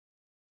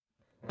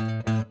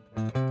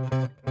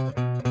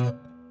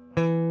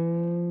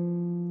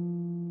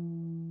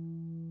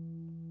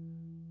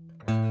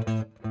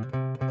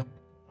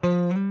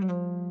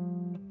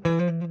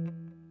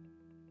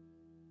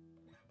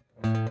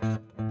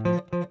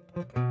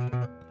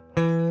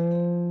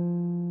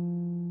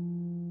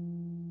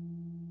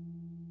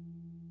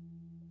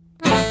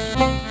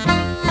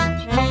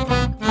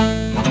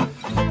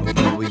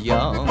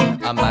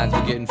Our minds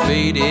were getting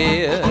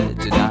faded,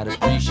 did not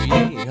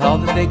appreciate all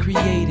that they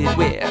created.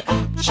 We're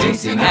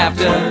chasing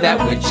after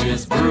that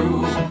witch's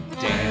brew.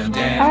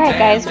 Alright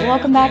guys,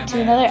 welcome back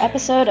to another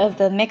episode of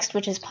the Mixed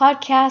Witches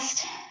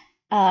podcast.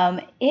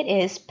 It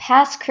is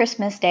past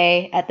Christmas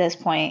Day at this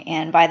point,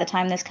 and by the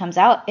time this comes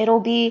out,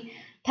 it'll be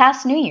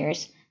past New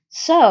Year's.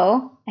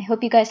 So, I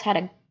hope you guys had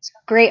a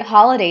great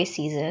holiday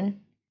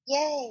season.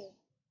 Yay!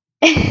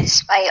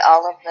 Despite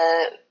all of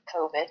the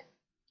COVID.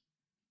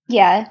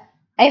 Yeah.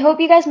 I hope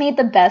you guys made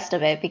the best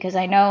of it, because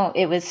I know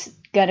it was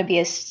going to be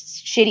a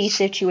shitty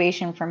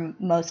situation for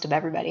most of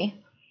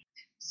everybody.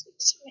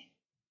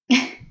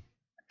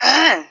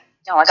 Oh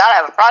my god, I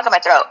have a frog in my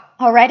throat.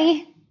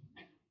 Already?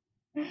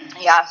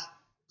 Yeah.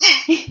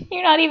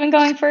 You're not even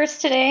going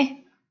first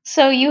today,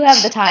 so you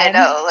have the time. I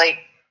know,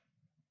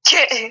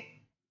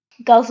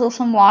 Guzzle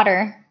some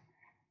water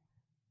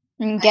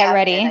and get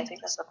ready. I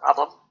think that's the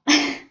problem.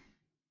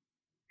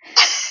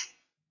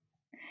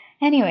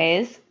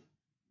 Anyways,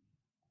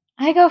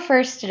 I go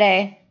first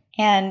today,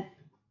 and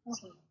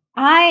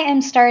I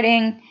am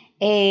starting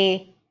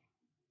a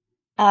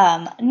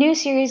new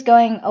series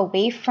going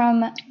away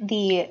from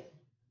the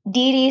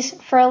deities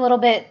for a little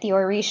bit, the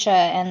Orisha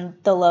and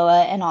the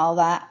Loa and all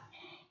that,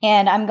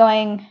 and I'm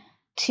going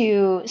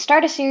to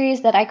start a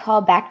series that I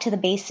call Back to the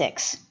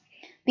Basics,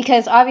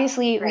 because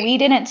obviously we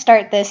didn't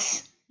start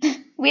this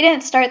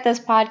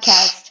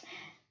podcast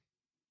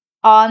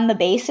on the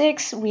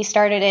basics. We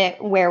started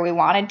it where we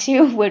wanted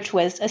to, which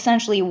was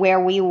essentially where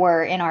we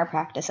were in our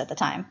practice at the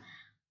time.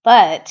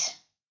 But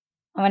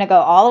I'm going to go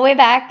all the way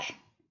back.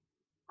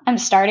 I'm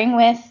starting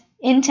with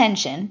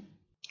intention,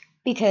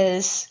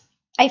 because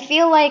I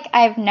feel like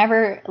I've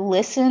never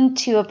listened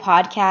to a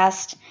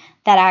podcast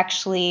that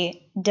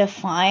actually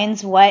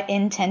defines what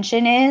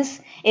intention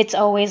is. It's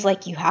always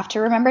like, you have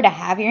to remember to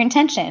have your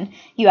intention.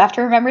 You have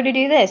to remember to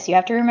do this. You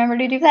have to remember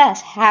to do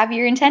this. Have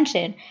your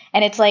intention.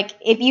 And it's like,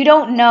 if you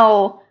don't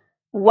know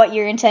what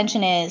your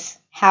intention is,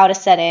 how to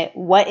set it,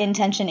 what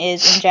intention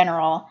is in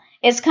general,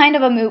 it's kind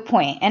of a moot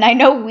point. And I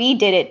know we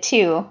did it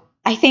too.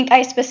 I think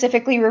I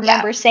specifically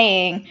remember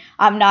saying,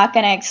 I'm not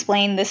going to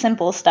explain the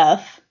simple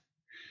stuff.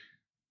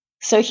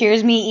 So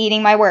here's me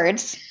eating my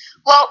words.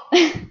 Well,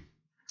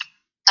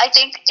 I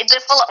think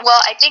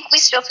we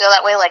still feel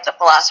that way. Like, the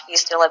philosophy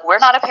is still like, we're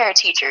not a pair of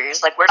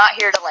teachers. Like, we're not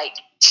here to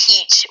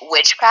teach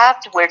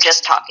witchcraft. We're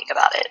just talking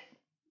about it.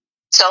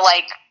 So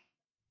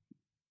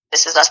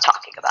this is us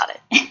talking about it.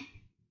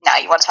 Now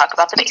you want to talk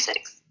about the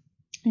basics.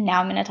 Now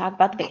I'm going to talk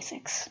about the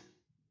basics.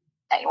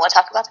 Now you want to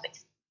talk about the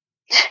basics.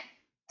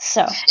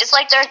 So it's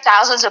like there are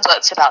thousands of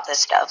books about this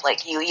stuff. Like,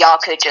 y'all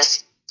could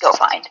just go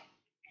find.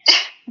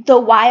 The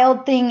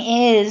wild thing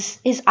is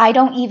I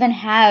don't even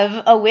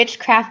have a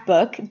witchcraft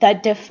book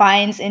that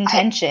defines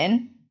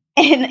intention,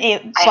 and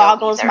it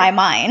boggles my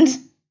mind.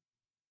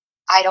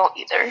 I don't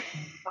either.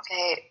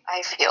 Okay,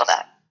 I feel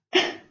that.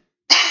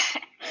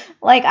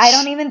 I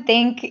don't even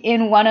think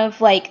in one of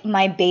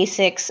my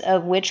basics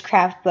of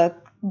witchcraft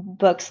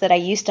books that I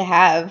used to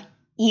have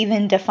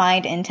even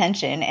defined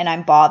intention, and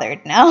I'm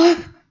bothered now.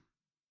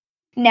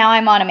 Now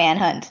I'm on a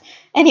manhunt.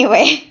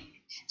 Anyway.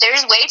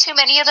 There's way too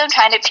many of them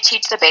trying to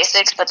teach the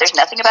basics, but there's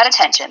nothing about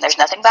intention. There's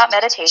nothing about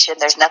meditation.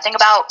 There's nothing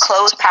about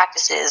closed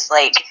practices.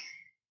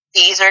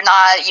 These are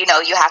not, you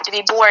have to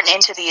be born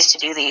into these to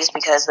do these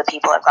because the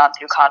people have gone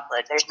through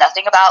conflict. There's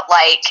nothing about,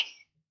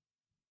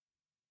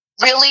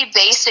 really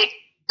basics.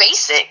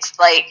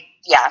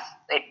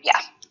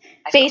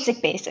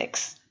 Basic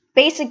basics.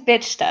 Basic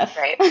bitch stuff.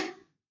 Right.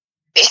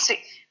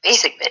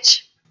 Basic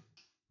bitch.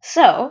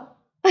 So,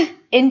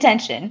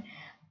 intention.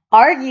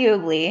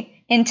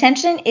 Arguably,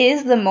 intention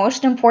is the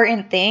most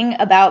important thing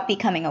about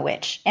becoming a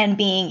witch and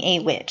being a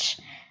witch.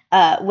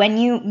 When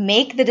you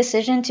make the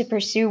decision to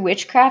pursue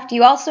witchcraft,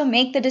 you also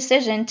make the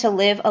decision to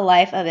live a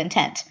life of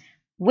intent,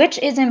 which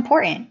is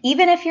important.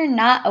 Even if you're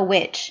not a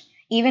witch,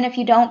 even if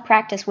you don't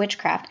practice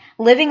witchcraft,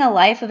 living a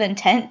life of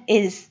intent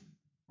is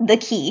the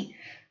key,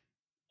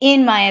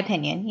 in my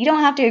opinion. You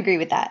don't have to agree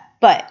with that,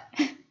 but...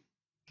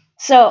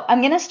 So I'm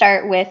going to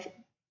start with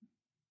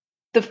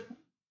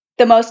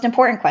the most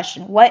important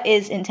question. What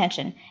is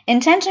intention?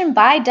 Intention,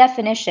 by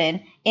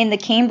definition, in the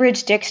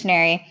Cambridge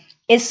Dictionary,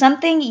 is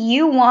something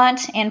you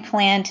want and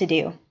plan to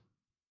do.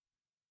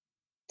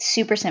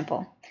 Super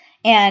simple.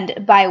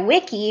 And by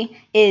Wiki,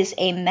 is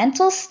a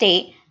mental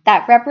state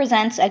that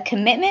represents a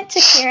commitment to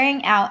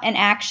carrying out an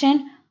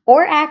action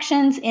or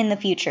actions in the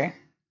future.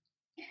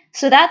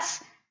 So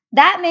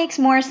that makes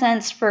more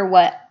sense for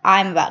what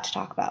I'm about to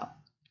talk about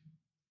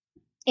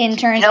in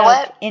terms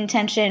of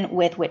intention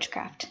with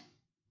witchcraft.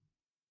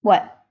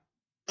 What?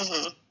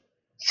 Mm-hmm.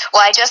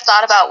 Well, I just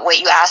thought about what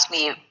you asked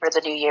me for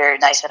the new year,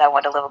 and I said I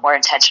want to live a more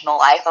intentional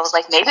life. I was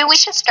like, maybe we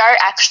should start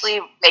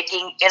actually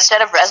making,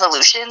 instead of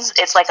resolutions,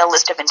 it's like a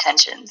list of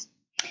intentions.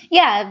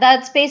 Yeah,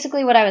 that's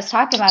basically what I was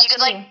talking about. You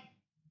could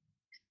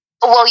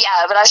well,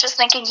 yeah, but I was just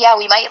thinking, yeah,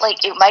 we might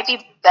it might be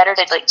better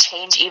to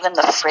change even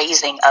the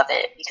phrasing of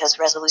it, because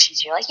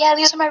resolutions, you're like, yeah,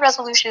 these are my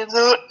resolutions,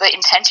 but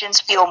intentions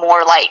feel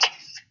more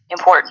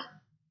important.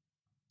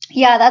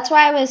 Yeah, that's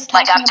why I was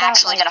talking I'm about,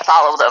 actually going to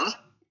follow them.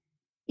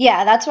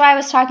 Yeah, that's why I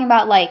was talking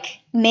about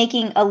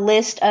making a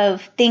list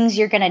of things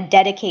you're going to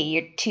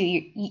dedicate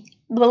things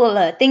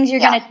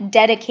you're going to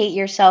dedicate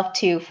yourself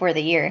to for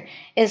the year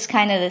is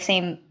kind of the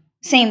same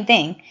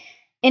thing.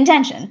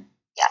 Intention.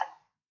 Yeah.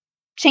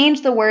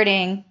 Change the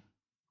wording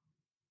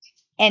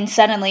and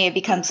suddenly it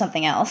becomes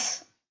something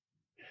else.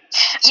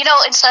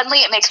 And suddenly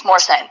it makes more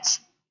sense.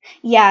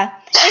 Yeah.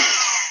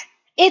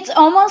 It's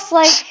almost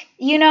like,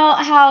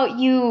 how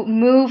you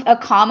move a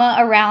comma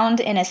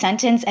around in a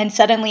sentence and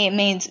suddenly it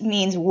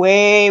means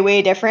way,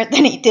 way different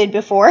than it did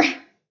before.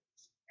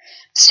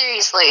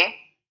 Seriously.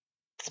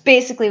 It's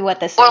basically what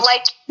this or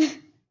is.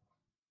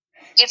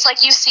 It's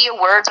like you see a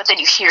word, but then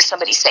you hear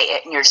somebody say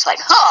it, and you're just like,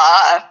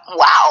 huh,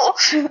 wow.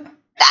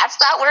 That's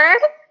that word?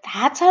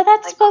 That's how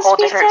that's supposed to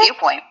be said? A whole different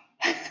viewpoint.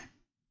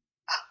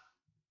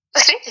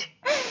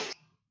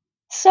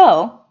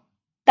 So,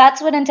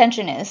 that's what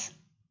intention is.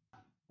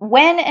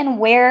 When and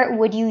where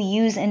would you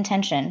use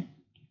intention?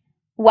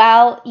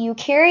 While you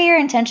carry your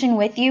intention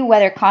with you,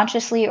 whether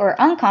consciously or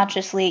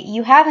unconsciously,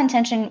 you have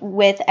intention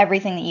with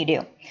everything that you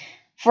do.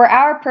 For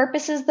our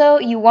purposes, though,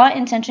 you want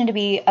intention to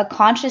be a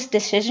conscious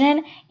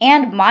decision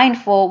and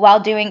mindful while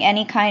doing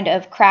any kind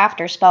of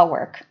craft or spell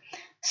work.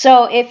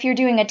 So if you're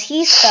doing a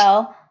tea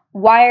spell,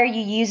 why are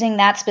you using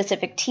that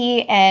specific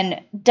tea,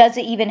 and does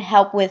it even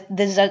help with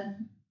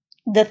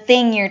the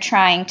thing you're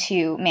trying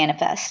to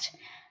manifest?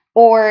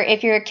 Or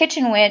if you're a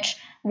kitchen witch,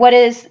 what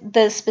is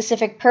the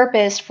specific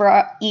purpose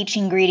for each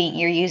ingredient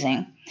you're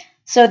using?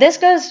 So this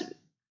goes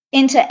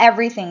into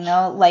everything,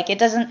 though. It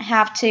doesn't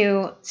have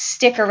to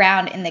stick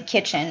around in the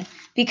kitchen,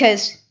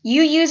 because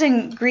you use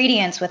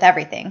ingredients with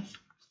everything,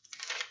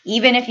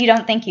 even if you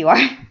don't think you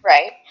are.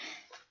 Right.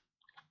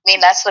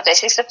 That's the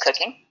basics of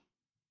cooking.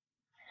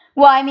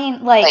 Well, I mean,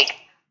 in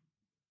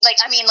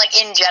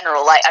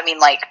general, what do I mean?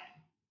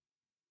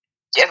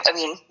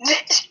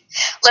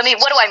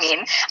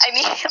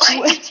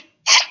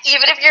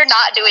 Even if you're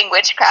not doing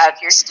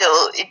witchcraft, you're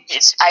still,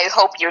 I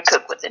hope you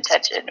cook with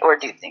intention or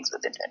do things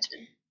with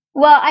intention.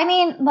 Well, I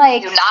mean, do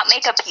not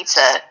make a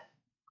pizza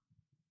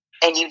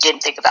and you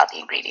didn't think about the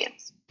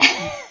ingredients.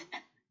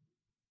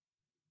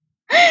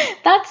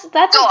 That's a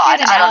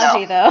good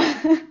analogy, though.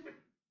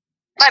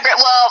 My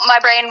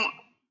brain,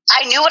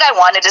 I knew what I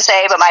wanted to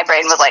say, but my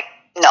brain was like,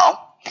 no.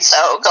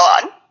 So go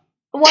on.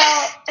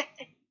 Well,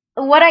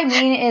 what I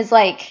mean is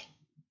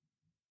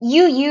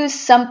you use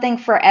something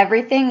for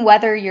everything,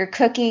 whether you're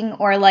cooking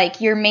or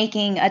you're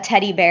making a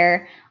teddy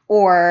bear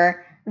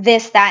or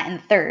this, that,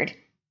 and third.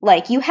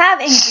 You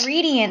have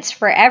ingredients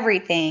for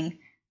everything,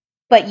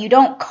 but you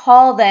don't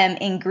call them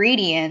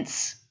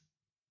ingredients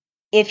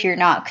if you're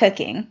not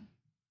cooking.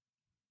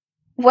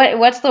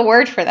 What's the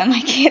word for them?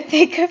 I can't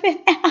think of it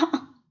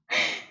now.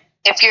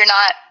 If you're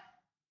not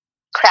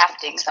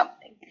crafting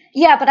something.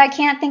 Yeah, but I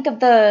can't think of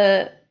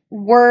the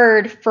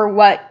word for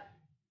what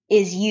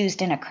is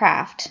used in a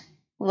craft,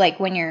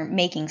 when you're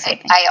making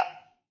something.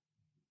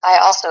 I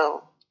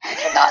also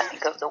cannot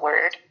think of the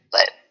word,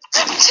 but...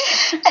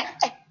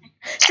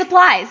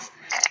 Supplies.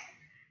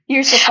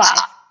 Your supplies.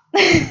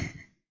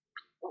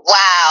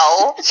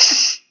 Wow.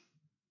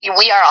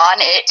 We are on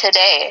it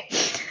today.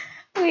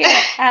 We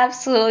are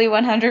absolutely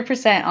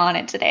 100% on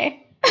it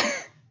today.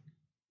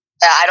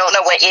 I don't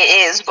know what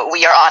it is, but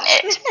we are on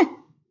it.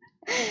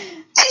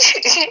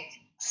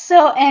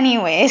 So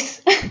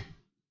anyways,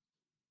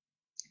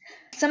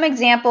 some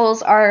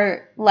examples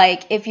are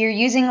if you're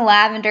using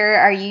lavender,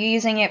 are you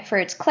using it for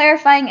its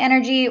clarifying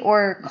energy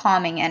or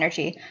calming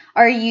energy?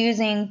 Are you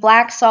using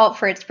black salt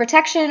for its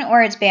protection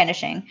or its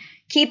banishing?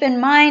 Keep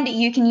in mind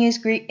you can use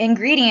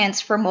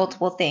ingredients for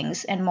multiple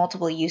things and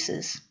multiple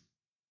uses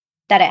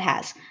that it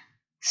has.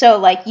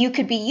 So you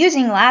could be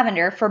using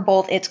lavender for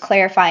both its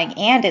clarifying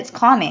and its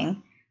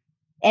calming,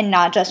 and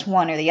not just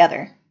one or the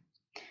other.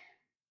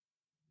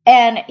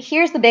 And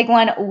here's the big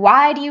one.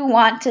 Why do you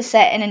want to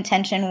set an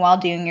intention while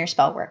doing your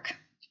spell work?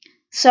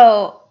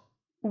 So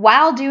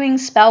while doing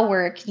spell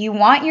work, you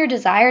want your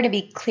desire to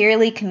be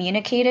clearly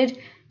communicated.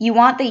 You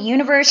want the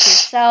universe,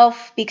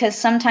 yourself, because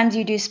sometimes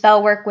you do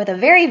spell work with a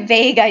very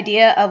vague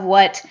idea of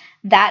what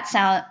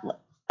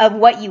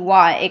you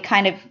want. It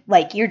kind of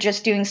you're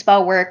just doing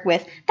spell work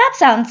with, that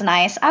sounds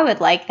nice, I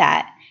would like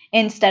that,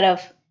 instead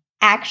of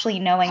actually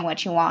knowing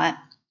what you want.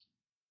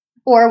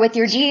 Or with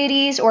your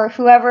deities or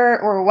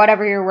whoever or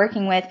whatever you're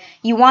working with,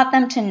 you want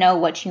them to know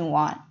what you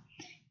want.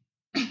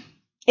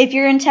 If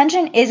your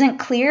intention isn't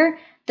clear,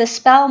 the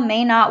spell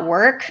may not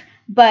work,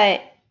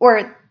 let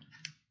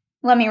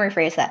me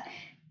rephrase that.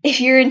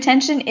 If your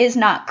intention is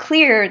not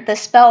clear, the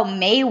spell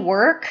may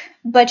work,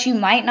 but you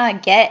might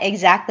not get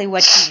exactly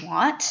what you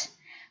want.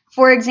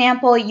 For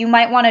example, you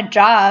might want a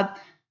job.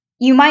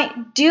 You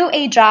might do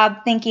a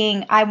job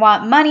thinking, I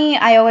want money.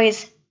 I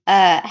always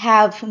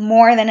have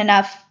more than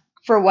enough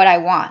for what I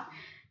want.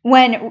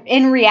 When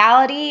in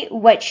reality,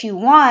 what you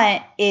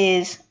want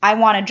is, I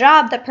want a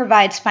job that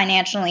provides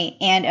financially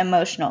and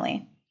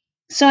emotionally.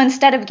 So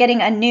instead of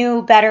getting a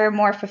new, better,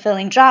 more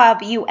fulfilling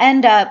job, you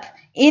end up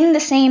in the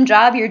same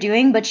job you're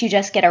doing, but you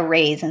just get a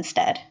raise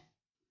instead.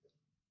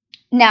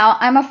 Now,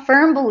 I'm a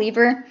firm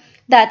believer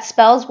that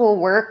spells will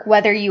work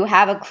whether you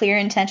have a clear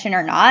intention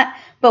or not,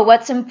 but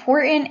what's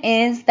important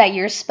is that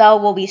your spell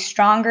will be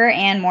stronger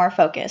and more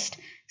focused.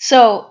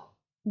 So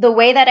the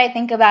way that I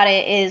think about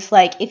it is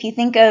like, if you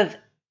think of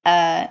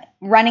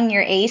running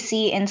your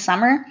AC in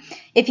summer,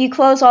 if you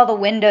close all the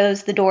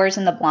windows, the doors,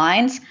 and the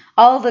blinds,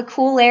 all the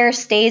cool air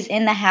stays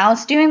in the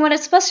house doing what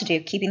it's supposed to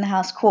do, keeping the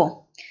house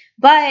cool.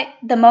 But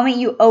the moment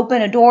you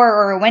open a door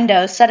or a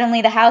window,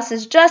 suddenly the house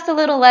is just a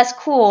little less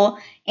cool,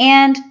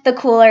 and the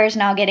cool air is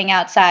now getting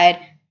outside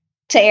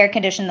to air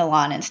condition the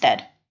lawn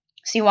instead.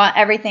 So you want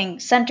everything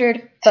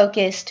centered,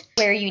 focused,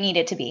 where you need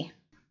it to be.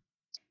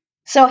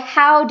 So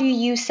how do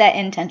you set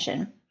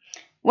intention?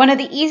 One of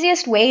the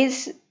easiest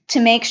ways to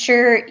make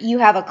sure you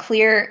have a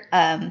clear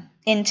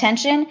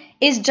intention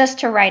is just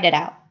to write it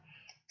out.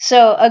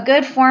 So a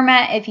good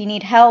format, if you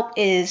need help,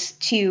 is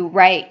to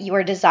write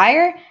your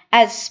desire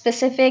as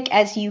specific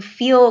as you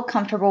feel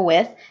comfortable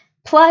with,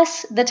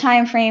 plus the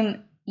time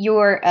frame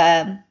you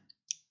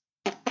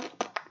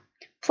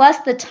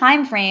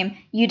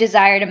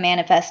desire to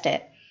manifest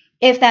it,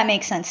 if that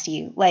makes sense to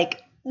you. Like,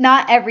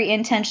 not every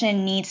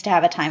intention needs to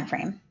have a time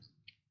frame.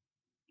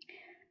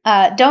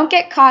 Don't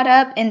get caught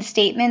up in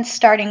statements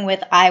starting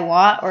with I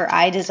want or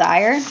I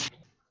desire.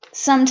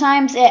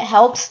 Sometimes it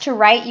helps to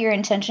write your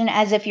intention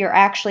as if you're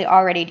actually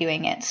already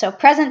doing it. So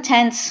present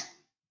tense,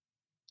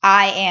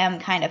 I am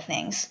kind of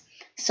things.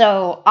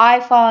 So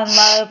I fall in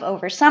love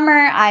over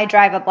summer. I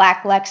drive a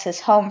black Lexus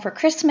home for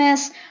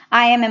Christmas.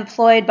 I am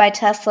employed by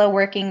Tesla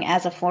working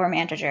as a floor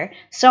manager,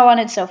 so on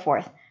and so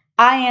forth.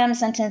 I am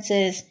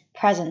sentences,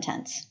 present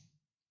tense.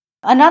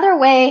 Another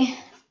way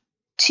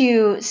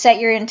to set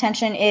your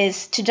intention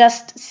is to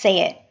just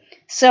say it.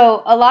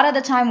 So a lot of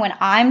the time when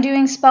I'm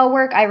doing spell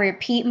work, I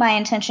repeat my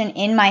intention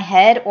in my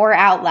head or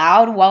out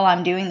loud while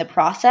I'm doing the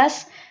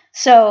process.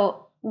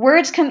 So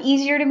words come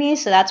easier to me,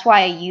 so that's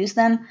why I use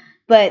them.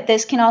 But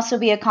this can also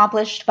be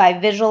accomplished by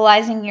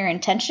visualizing your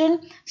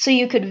intention. So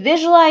you could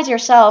visualize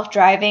yourself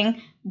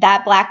driving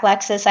that black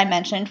Lexus I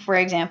mentioned, for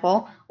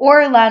example,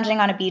 or lounging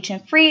on a beach in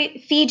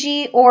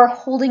Fiji, or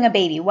holding a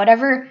baby,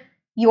 whatever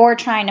you're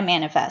trying to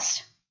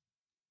manifest.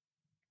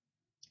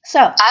 So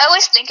I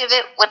always think of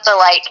it with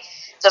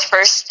the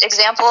first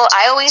example.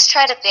 I always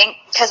try to think,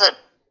 because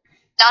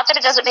not that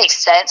it doesn't make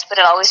sense, but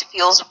it always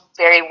feels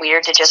very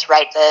weird to just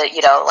write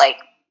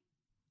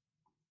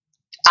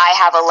I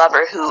have a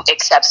lover who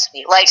accepts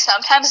me. Like,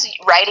 sometimes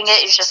writing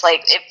it is just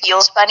like, it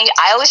feels funny.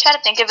 I always try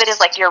to think of it as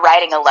like you're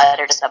writing a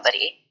letter to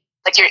somebody.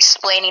 Like, you're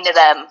explaining to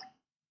them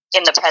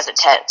in the present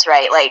tense,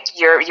 right? Like,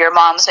 your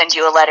mom sends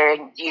you a letter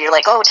and you're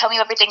like, oh, tell me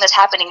everything that's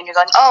happening. And you're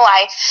going, oh,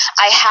 I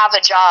have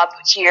a job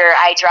here.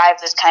 I drive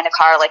this kind of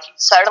car. Like,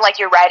 sort of like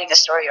you're writing a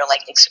story or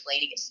like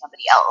explaining it to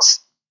somebody else.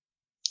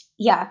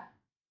 Yeah.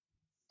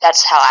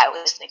 That's how I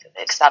always think of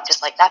it, because I'm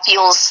just like, that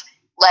feels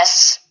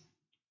less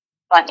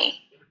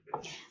funny.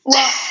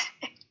 Well,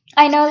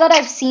 I know that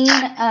I've seen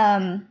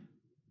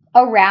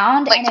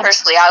around. Like,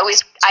 personally,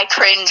 I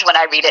cringe when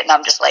I read it, and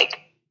I'm just like,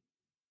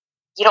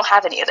 you don't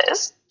have any of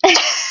this.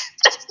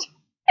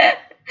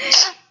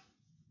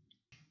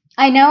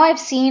 I know I've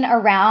seen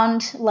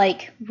around,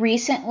 like,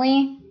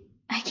 recently,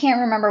 I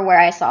can't remember where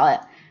I saw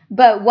it,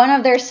 but one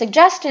of their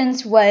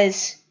suggestions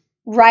was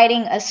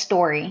writing a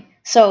story.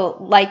 So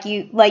like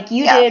you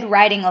did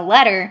writing a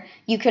letter,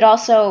 you could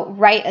also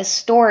write a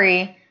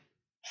story,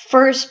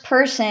 first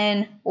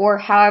person, or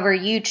however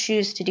you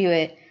choose to do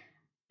it,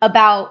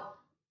 about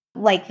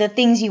like the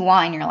things you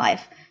want in your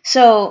life.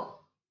 So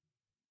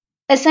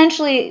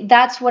essentially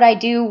that's what I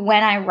do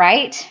when I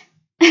write.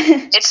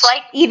 It's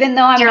like, even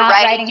though I'm not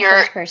writing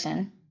first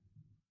person.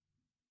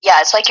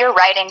 Yeah, it's like you're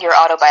writing your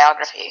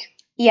autobiography.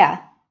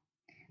 Yeah.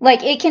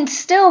 Like, it can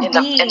still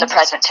be in the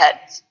present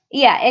tense.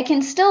 Yeah, it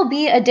can still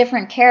be a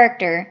different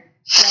character.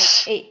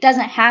 Like, it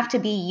doesn't have to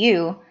be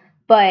you,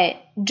 but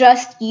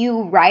just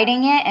you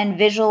writing it and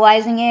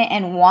visualizing it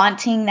and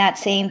wanting that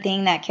same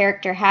thing that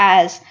character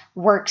has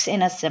works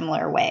in a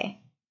similar way.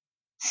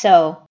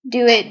 So,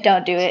 do it,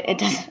 don't do it. It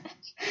doesn't,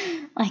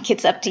 like,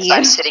 it's up to you.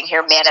 I'm sitting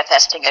here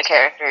manifesting a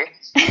character.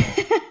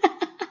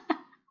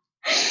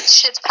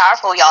 Shit's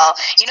powerful, y'all.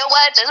 You know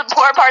what? There's a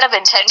important part of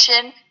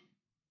intention.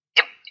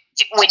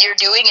 When you're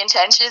doing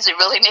intentions, it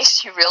really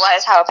makes you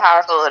realize how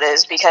powerful it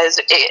is, because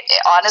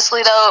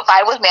honestly, though, if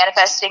I was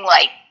manifesting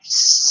like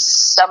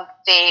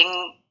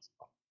something,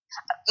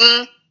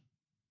 I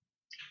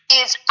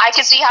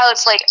can see how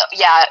it's like,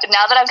 yeah,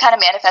 now that I'm kind of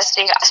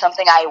manifesting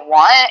something I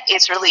want,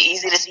 it's really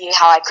easy to see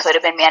how I could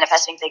have been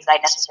manifesting things I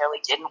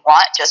necessarily didn't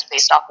want, just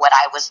based off what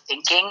I was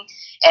thinking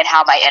and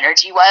how my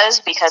energy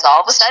was, because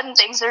all of a sudden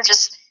things are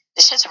just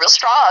this shit's real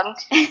strong.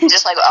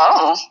 Just like,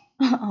 oh.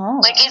 Oh,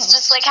 like, it's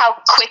just like how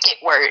quick it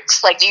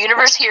works. Like, the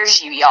universe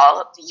hears you,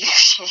 y'all. The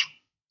universe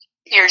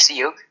hears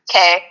you,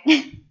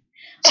 okay?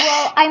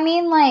 Well, I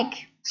mean, like...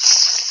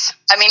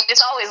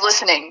 it's always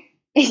listening.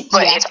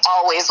 But yeah. it's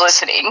always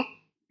listening.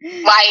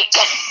 Like,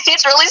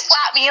 it's really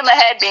slapped me in the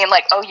head being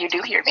like, oh, you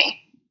do hear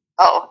me.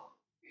 Oh.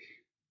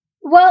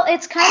 Well,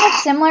 it's kind of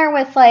similar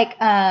with, like,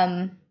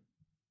 I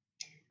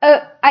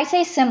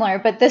say similar,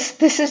 but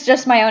this is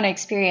just my own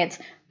experience.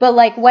 But,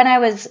 like, when I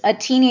was a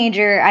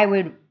teenager, I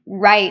would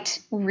write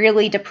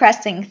really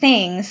depressing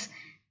things,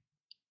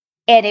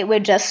 and it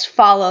would just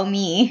follow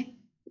me,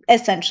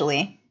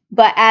 essentially.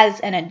 But as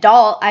an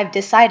adult, I've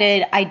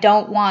decided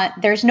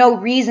there's no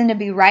reason to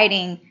be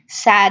writing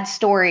sad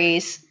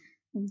stories,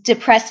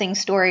 depressing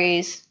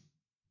stories.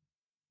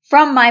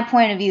 From my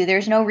point of view,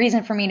 there's no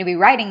reason for me to be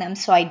writing them,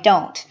 so I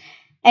don't.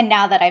 And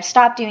now that I've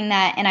stopped doing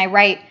that and I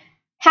write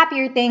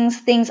happier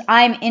things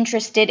I'm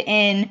interested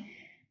in,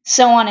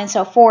 so on and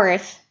so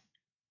forth,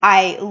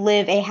 I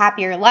live a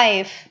happier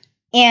life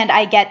and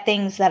I get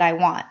things that I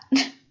want.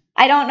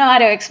 I don't know how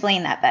to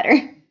explain that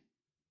better.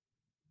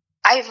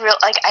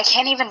 I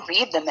can't even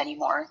read them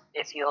anymore,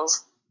 it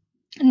feels.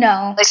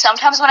 No. Like,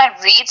 sometimes when I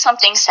read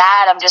something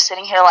sad, I'm just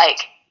sitting here like,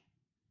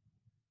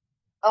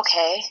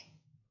 okay,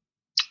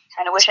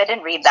 kind of wish I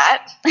didn't read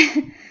that.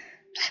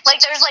 Like,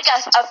 there's like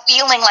a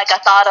feeling, like a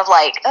thought of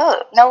like,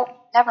 oh, no,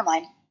 never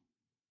mind.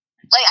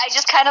 Like, I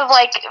just kind of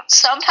like,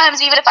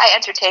 sometimes even if I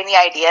entertain the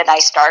idea and I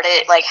start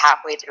it like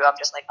halfway through, I'm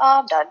just like, oh,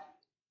 I'm done.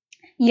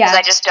 Yeah.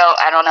 Because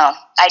I don't know.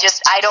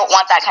 I don't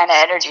want that kind of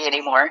energy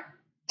anymore.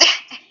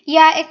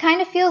 Yeah, it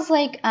kind of feels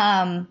like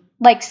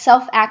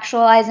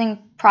self-actualizing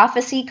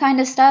prophecy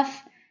kind of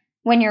stuff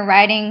when you're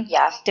writing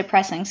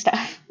depressing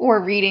stuff or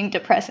reading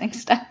depressing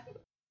stuff.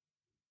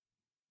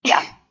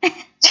 Yeah.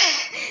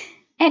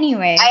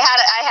 Anyway. I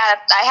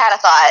had a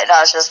thought and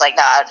I was just like,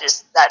 nah,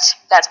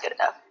 that's good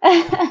enough.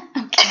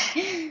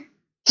 Okay.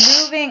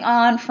 Moving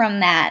on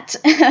from that.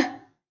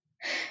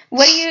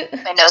 What do you...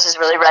 My nose is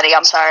really runny,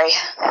 I'm sorry.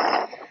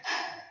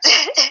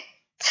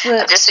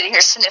 I'm just sitting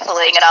here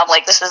sniffling and I'm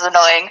like, this is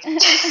annoying.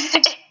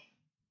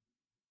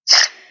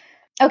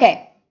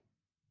 Okay.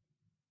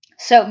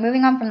 So,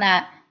 moving on from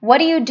that, what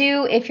do you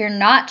do if you're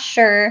not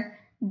sure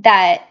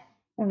that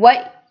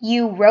what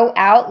you wrote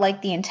out,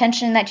 like the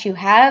intention that you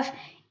have,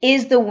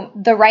 is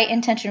the right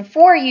intention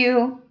for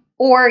you,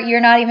 or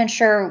you're not even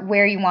sure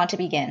where you want to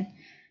begin?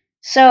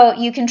 So,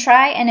 you can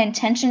try an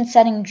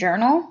intention-setting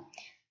journal.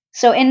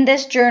 So in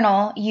this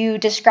journal, you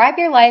describe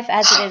your life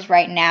as it is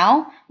right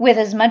now with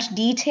as much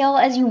detail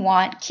as you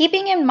want,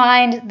 keeping in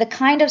mind the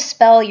kind of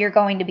spell you're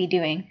going to be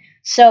doing.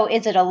 So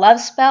is it a love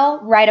spell?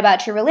 Write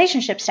about your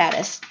relationship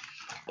status.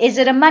 Is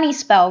it a money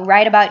spell?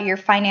 Write about your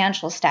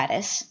financial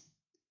status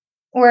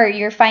or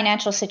your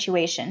financial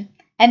situation.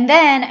 And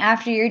then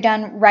after you're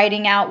done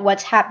writing out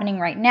what's happening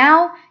right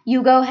now,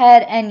 you go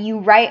ahead and you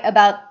write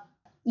about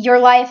your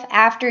life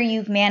after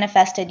you've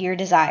manifested your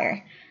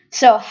desire.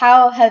 So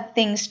how have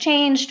things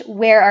changed?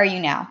 Where are you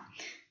now?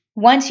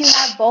 Once you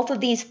have both of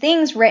these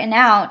things written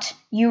out,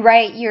 you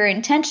write your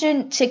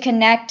intention to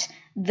connect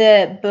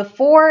the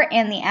before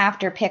and the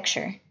after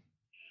picture.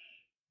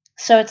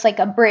 So it's like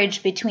a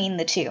bridge between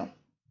the two.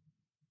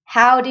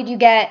 How did you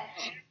get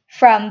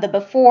from the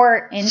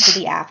before into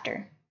the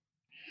after?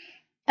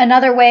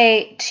 Another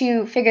way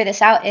to figure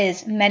this out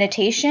is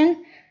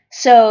meditation.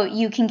 So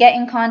you can get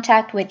in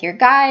contact with your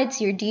guides,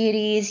 your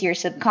deities, your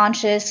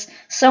subconscious,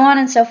 so on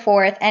and so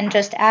forth, and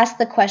just ask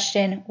the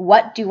question,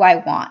 what do I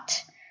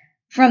want?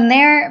 From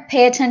there,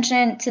 pay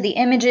attention to the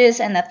images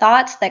and the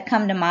thoughts that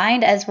come to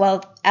mind, as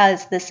well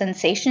as the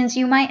sensations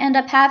you might end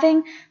up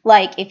having,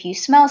 like if you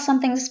smell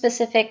something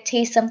specific,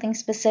 taste something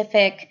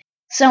specific,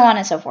 so on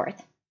and so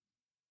forth.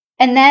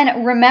 And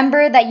then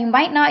remember that you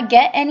might not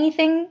get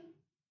anything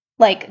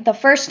like the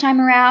first time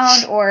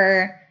around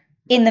or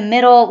in the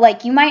middle,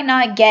 like you might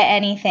not get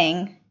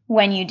anything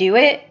when you do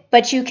it,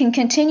 but you can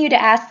continue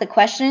to ask the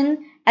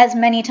question as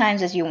many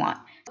times as you want.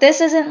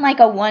 This isn't like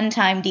a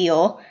one-time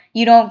deal.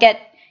 You don't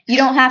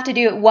have to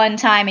do it one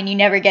time and you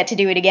never get to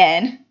do it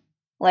again.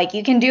 Like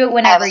you can do it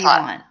whenever you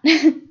want.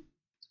 No,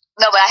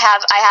 but I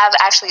have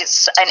actually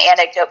an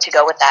anecdote to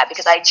go with that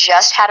because I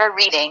just had a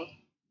reading.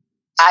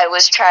 I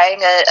was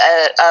trying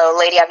a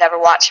lady I've never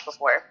watched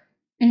before.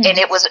 Mm-hmm. And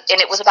it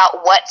was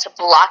about what's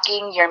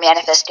blocking your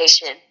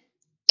manifestation.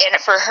 And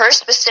for her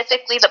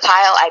specifically, the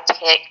pile I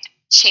picked,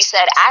 she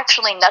said,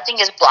 actually, nothing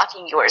is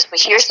blocking yours. But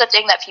here's the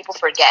thing that people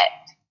forget.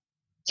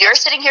 You're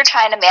sitting here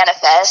trying to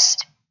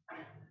manifest,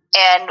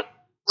 and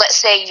let's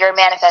say you're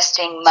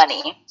manifesting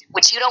money,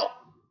 which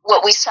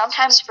what we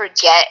sometimes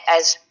forget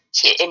as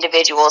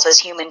individuals, as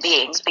human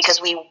beings, because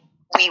we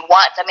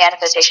want the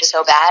manifestation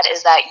so bad,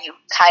 is that you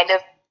kind of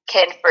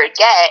can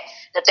forget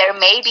that there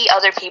may be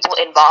other people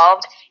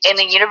involved, and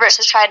the universe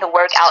is trying to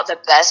work out the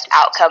best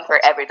outcome for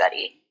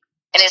everybody.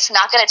 And it's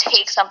not going to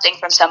take something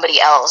from somebody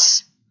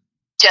else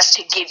just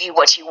to give you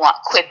what you want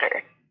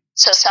quicker.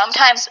 So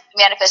sometimes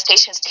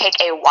manifestations take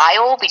a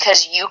while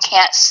because you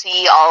can't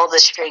see all the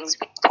strings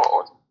being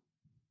pulled.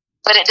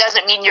 But it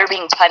doesn't mean you're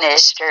being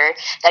punished or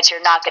that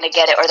you're not going to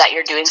get it or that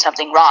you're doing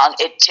something wrong.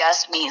 It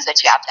just means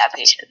that you have to have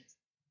patience.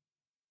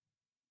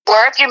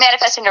 Or if you're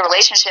manifesting a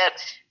relationship,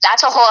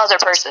 that's a whole other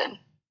person.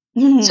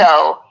 Mhm.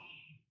 So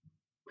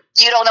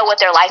you don't know what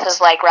their life is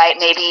like, right?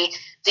 Maybe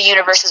the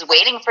universe is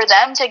waiting for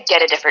them to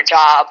get a different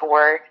job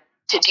or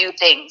to do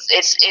things.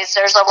 It's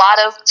there's a lot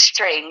of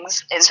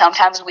strings, and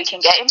sometimes we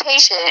can get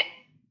impatient,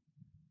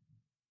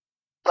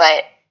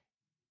 but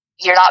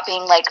you're not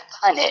being like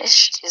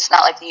punished. It's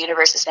not like the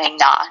universe is saying,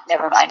 nah,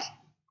 never mind.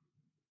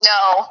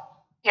 No,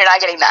 you're not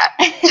getting that.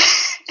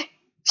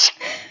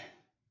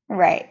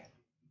 Right.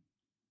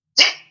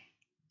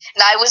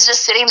 And I was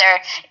just sitting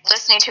there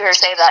listening to her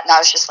say that, and I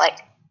was just like,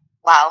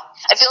 wow.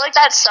 I feel like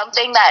that's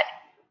something that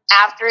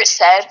after it's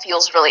said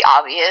feels really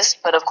obvious,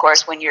 but of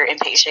course when you're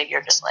impatient,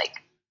 you're just like,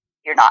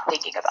 you're not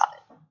thinking about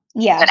it.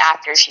 Yeah. And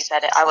after she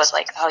said it, I was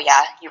like, oh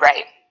yeah, you're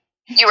right.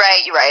 You're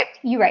right, you're right.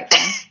 You're right,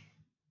 friend.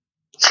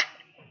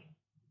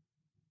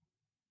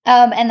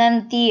 And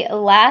then the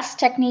last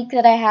technique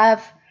that I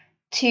have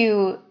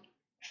to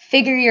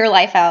figure your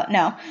life out,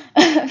 no,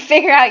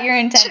 figure out your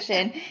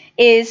intention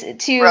is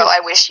to... Bro,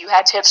 I wish you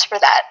had tips for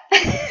that.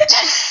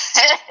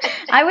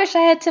 I wish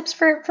I had tips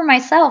for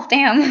myself,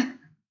 damn.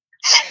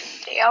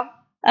 Damn.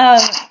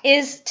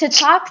 Is to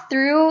talk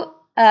through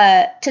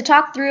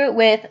it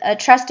with a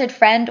trusted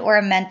friend or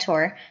a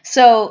mentor.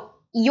 So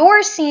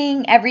you're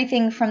seeing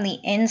everything from the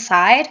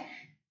inside,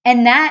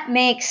 and that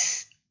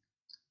makes...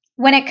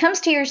 When it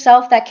comes to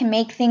yourself, that can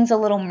make things a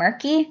little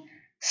murky.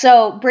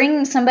 So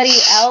bringing somebody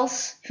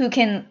else who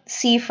can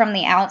see from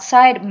the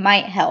outside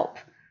might help.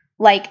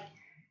 Like,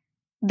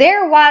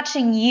 they're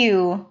watching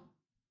you,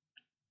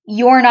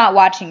 you're not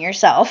watching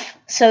yourself.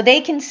 So they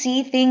can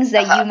see things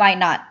that you might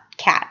not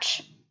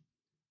catch.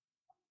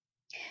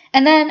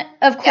 And then,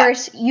 of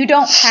course, you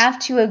don't have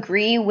to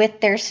agree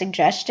with their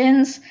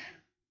suggestions.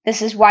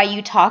 This is why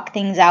you talk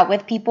things out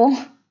with people.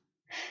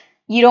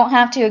 You don't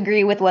have to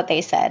agree with what they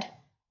said.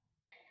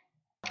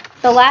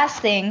 The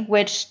last thing,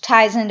 which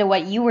ties into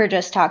what you were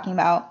just talking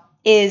about,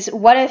 is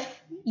what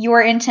if your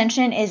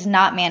intention is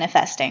not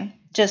manifesting?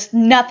 Just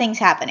nothing's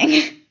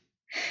happening.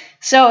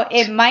 So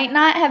it might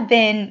not have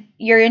been,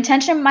 your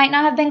intention might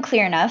not have been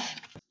clear enough.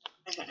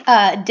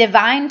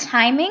 Divine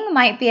timing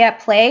might be at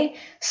play.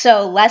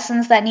 So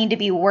lessons that need to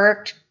be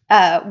worked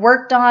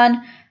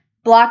on,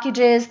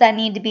 blockages that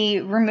need to be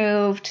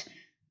removed.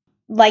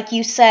 Like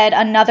you said,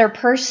 another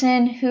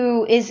person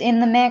who is in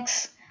the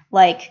mix,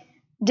 like...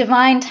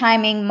 Divine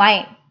timing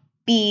might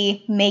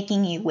be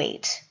making you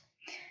wait.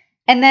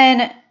 And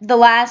then the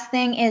last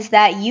thing is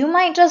that you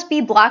might just be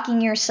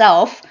blocking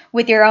yourself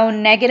with your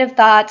own negative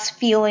thoughts,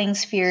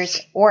 feelings, fears,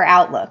 or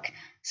outlook.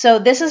 So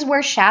this is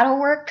where shadow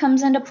work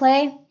comes into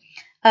play.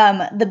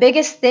 The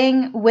biggest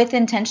thing with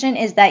intention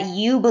is that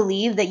you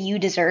believe that you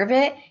deserve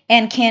it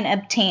and can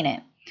obtain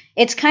it.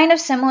 It's kind of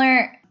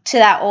similar to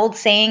that old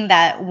saying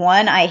that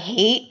one I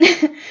hate,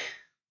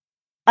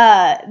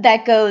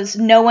 that goes,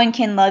 no one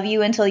can love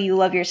you until you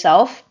love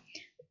yourself,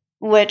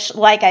 which,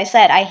 like I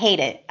said, I hate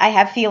it. I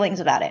have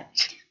feelings about it.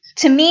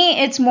 To me,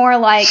 it's more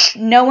like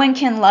no one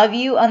can love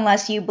you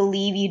unless you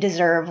believe you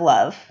deserve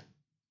love.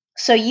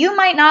 So you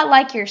might not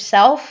like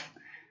yourself,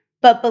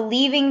 but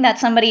believing that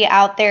somebody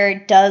out there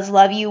does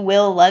love you,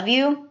 will love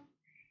you,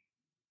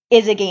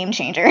 is a game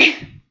changer.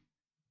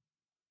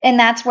 And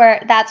that's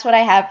what I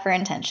have for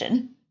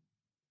intention.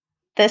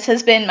 This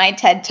has been my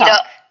TED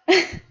Talk.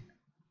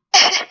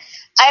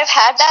 I've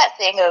had that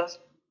thing of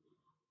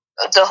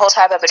the whole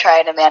time I've been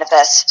trying to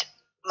manifest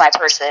my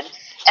person.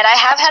 And I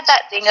have had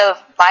that thing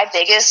of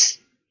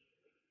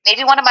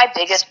maybe one of my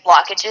biggest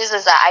blockages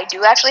is that I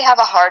do actually have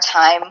a hard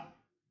time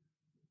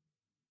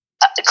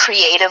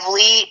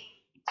creatively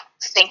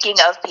thinking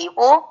of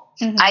people.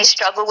 Mm-hmm. I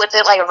struggle with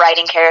it, like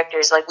writing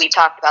characters, like we've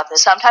talked about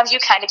this. Sometimes you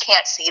kind of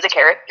can't see the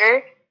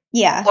character.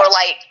 Yeah. Or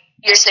like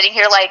you're sitting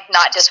here like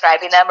not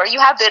describing them, or you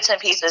have bits and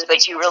pieces,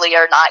 but you really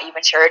are not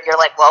even sure. And you're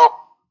like, well,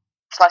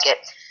 fuck it.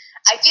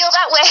 I feel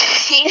that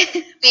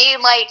way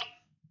being like,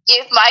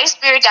 if my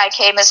spirit guide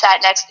came and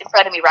sat next in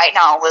front of me right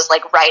now and was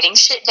like writing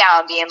shit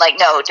down, being like,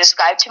 no,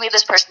 describe to me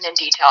this person in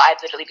detail, I'd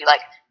literally be like,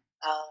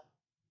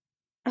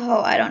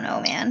 oh, I don't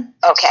know, man.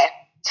 Okay.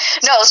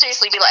 No,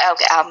 seriously, be like,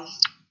 okay,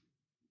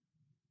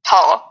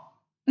 tall.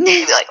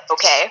 You'd be like,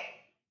 okay.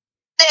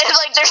 Then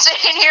like they're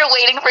sitting here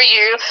waiting for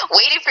you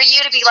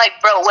to be like,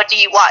 bro, what do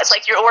you want? It's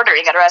like you're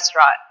ordering at a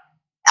restaurant.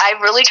 I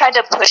really tried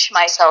to push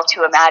myself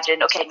to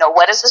imagine, okay, no,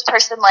 what does this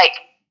person like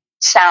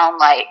sound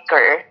like,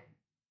 or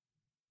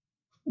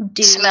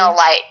smell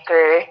like,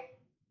 or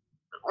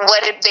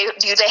what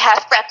do they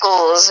have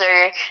freckles,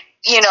 or,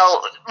 you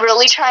know,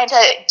 really trying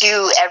to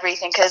do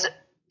everything. Because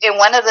in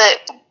one of the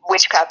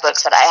witchcraft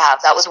books that I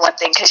have, that was one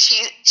thing, because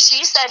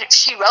she said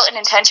she wrote an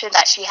intention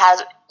that she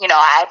has, you know,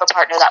 I have a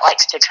partner that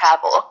likes to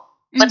travel.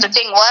 Mm-hmm. But the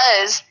thing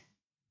was,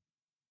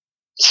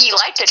 he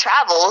liked to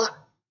travel,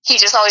 he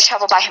just always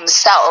traveled by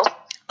himself.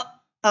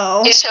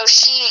 Oh. And so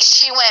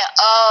she went,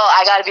 oh,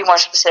 I gotta be more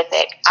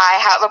specific. I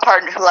have a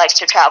partner who likes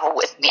to travel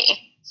with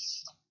me.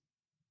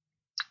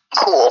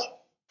 Cool.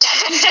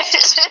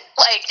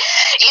 Like,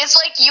 it's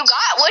like you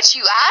got what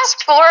you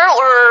asked for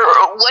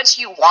or what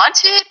you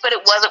wanted, but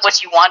it wasn't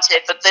what you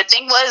wanted. But the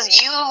thing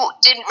was, you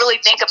didn't really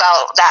think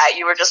about that.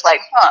 You were just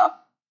like,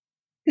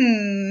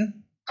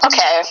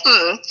 okay,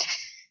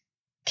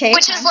 Okay.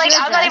 Which is like,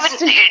 I'm not even.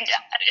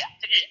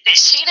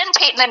 She didn't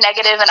paint in the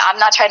negative, and I'm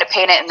not trying to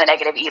paint it in the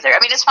negative either. I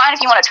mean, it's fine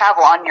if you want to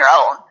travel on your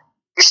own.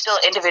 You're still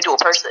an individual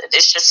person.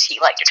 It's just he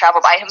liked to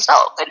travel by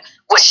himself. And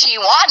what she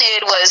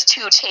wanted was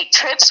to take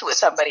trips with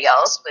somebody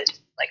else. But,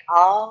 like,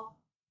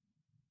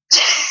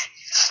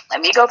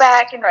 let me go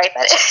back and write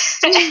that.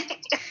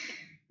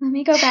 Let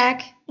me go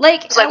back.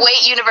 Like, it's like,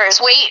 wait,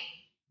 universe, wait.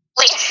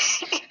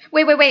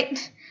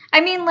 Wait.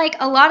 I mean, like,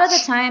 a lot of the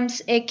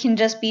times it can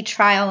just be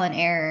trial and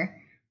error.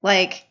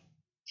 Like,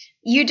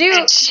 you do.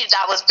 And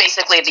that was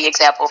basically the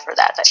example for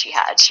that she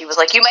had. She was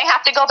like, you may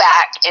have to go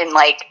back and,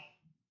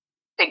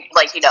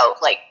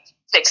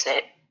 fix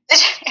it.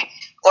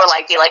 Or,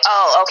 be like,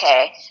 oh,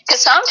 okay.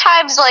 Because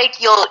sometimes, or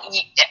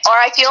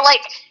I feel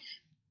like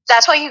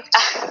that's why you,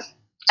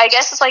 I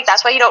guess it's like,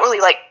 that's why you don't really,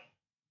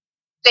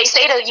 they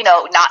say to,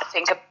 not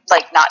think of,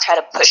 not try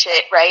to push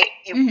it, right?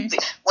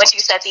 Once you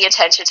set the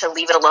intention to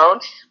leave it alone.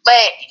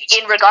 But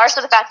in regards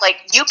to the fact,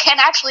 you can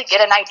actually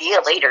get an idea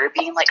later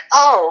being like,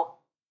 oh,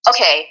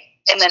 okay,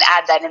 and then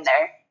add that in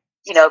there.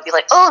 Be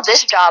like, oh,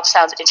 this job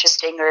sounds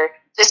interesting, or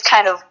this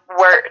kind of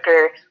work,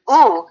 or,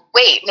 ooh,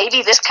 wait,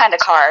 maybe this kind of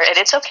car. And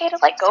it's okay to,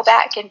 go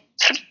back and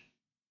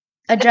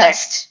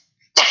adjust.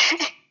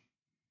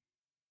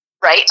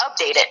 Right?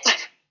 Update it.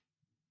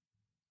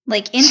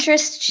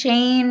 Interests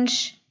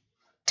change,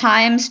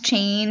 times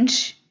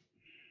change.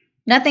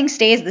 Nothing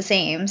stays the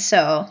same,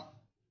 so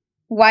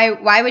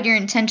why would your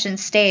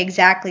intentions stay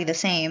exactly the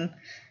same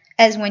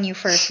as when you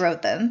first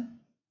wrote them?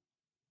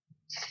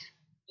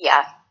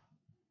 Yeah.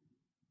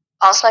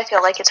 Also, I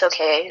feel like it's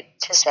okay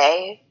to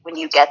say when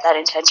you get that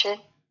intention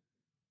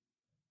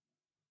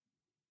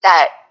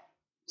that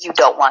you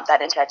don't want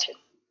that intention.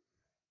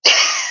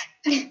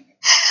 Who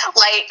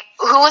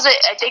was it?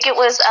 I think it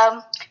was,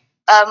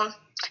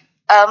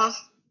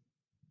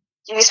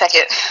 give me a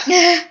second.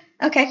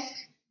 Okay.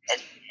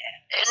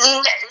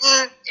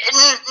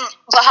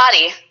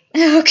 Bahati.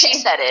 Okay. She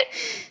said it.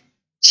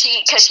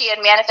 Because she had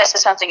manifested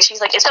something. She's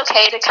like, it's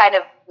okay to kind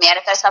of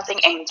manifest something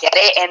and get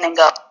it and then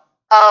go,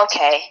 oh,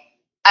 okay,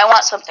 I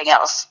want something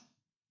else.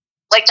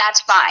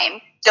 That's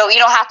fine. So you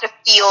don't have to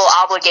feel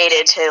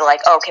obligated to,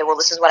 okay, well,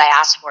 this is what I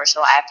asked for,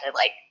 so I have to,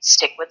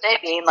 stick with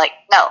it. Being like,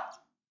 no.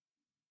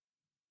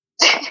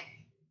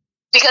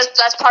 Because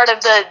that's part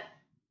of the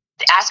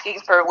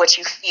asking for what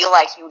you feel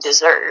like you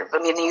deserve. I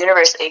mean, the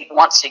universe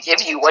wants to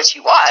give you what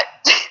you want.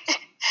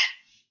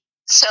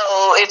 So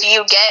if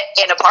you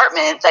get an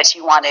apartment that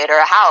you wanted or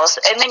a house,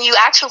 and then you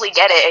actually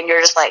get it, and you're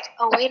just like,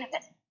 oh, wait a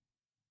minute.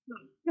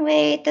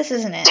 Wait, this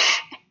isn't it.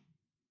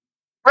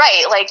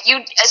 Right, I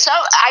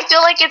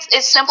feel like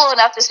it's simple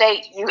enough to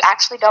say you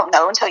actually don't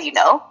know until you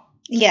know.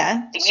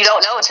 Yeah. You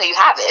don't know until you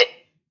have it.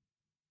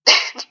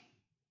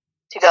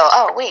 To go,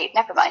 oh, wait,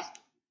 never mind.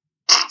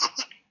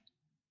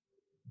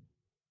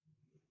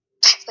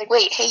 It's like,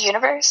 wait, hey,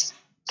 universe,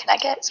 can I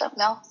get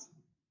something else?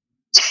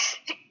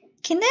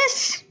 Can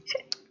this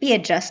be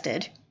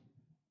adjusted?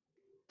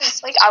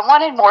 It's like, I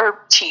wanted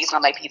more cheese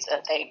on my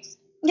pizza, thanks.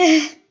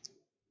 I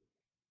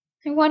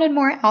wanted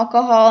more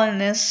alcohol in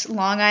this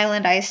Long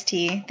Island iced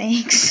tea,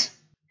 thanks.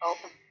 Oh.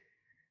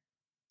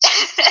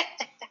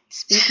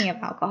 Speaking of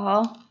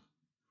alcohol,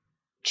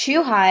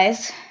 chew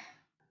highs,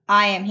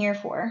 I am here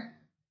for.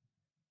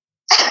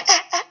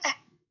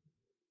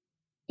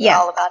 Yeah.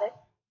 All about it.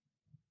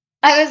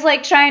 I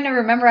was trying to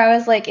remember. I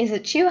was like, is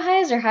it chew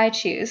highs or high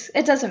chews?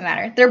 It doesn't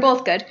matter. They're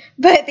both good.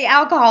 But the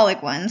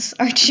alcoholic ones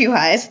are chew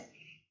highs.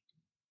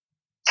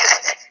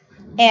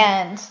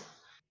 And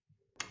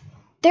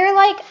they're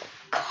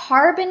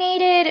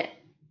carbonated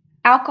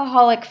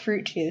alcoholic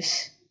fruit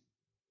juice.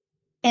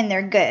 And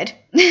they're good.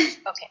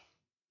 Okay.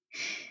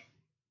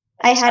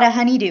 I had a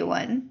honeydew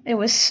one. It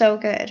was so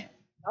good.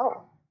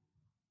 Oh.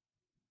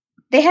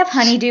 They have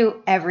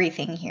honeydew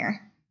everything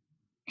here.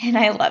 And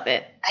I love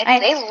it.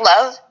 They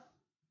love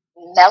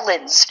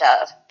melon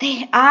stuff.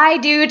 I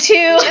do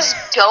too.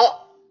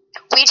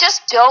 We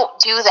just don't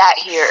do that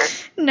here.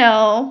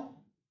 No.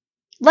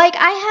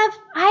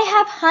 I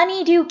have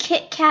honeydew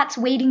Kit Kats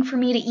waiting for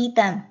me to eat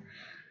them.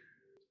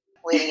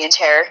 Waiting in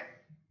terror.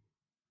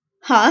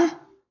 Huh?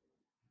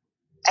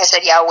 I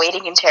said, yeah,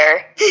 waiting in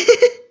terror.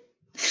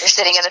 They're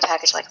sitting in the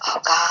package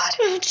oh, God.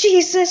 Oh,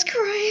 Jesus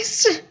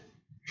Christ.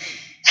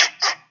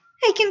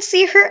 I can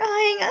see her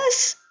eyeing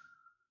us.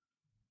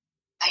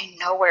 I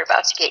know we're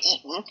about to get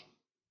eaten.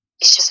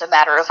 It's just a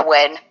matter of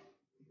when.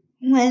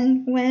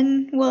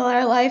 When will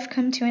our life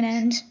come to an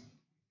end?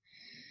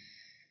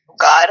 Oh,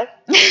 God.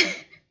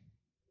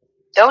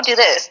 Don't do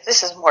this.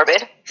 This is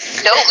morbid.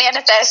 Don't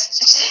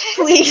manifest.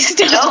 Please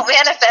don't. Don't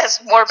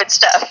manifest morbid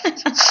stuff.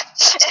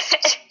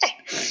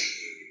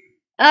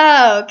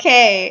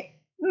 Okay.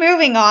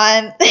 Moving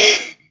on.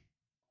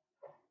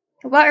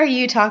 What are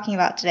you talking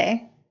about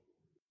today?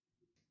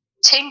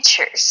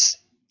 Tinctures.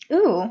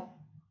 Ooh.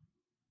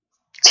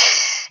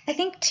 I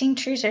think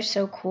tinctures are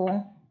so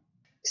cool.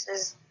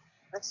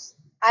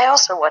 I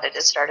also wanted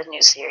to start a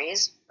new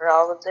series for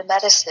all of the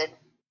medicine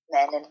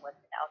men and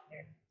women out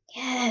there.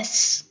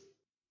 Yes.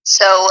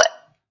 So,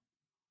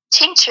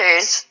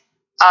 tinctures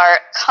are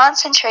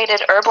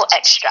concentrated herbal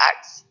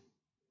extracts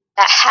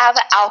that have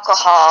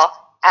alcohol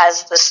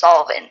as the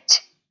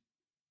solvent.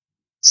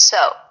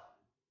 So,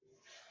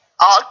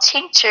 all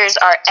tinctures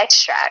are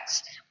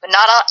extracts, but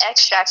not all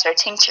extracts are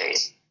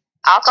tinctures.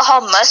 Alcohol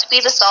must be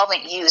the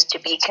solvent used to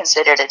be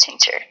considered a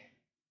tincture.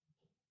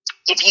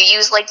 If you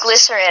use like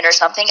glycerin or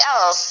something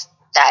else,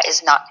 that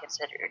is not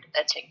considered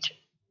a tincture.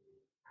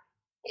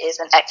 It is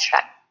an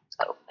extract,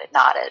 though, but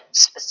not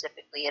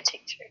specifically a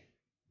tincture.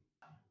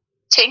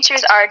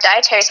 Tinctures are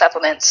dietary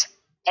supplements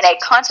in a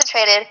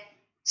concentrated,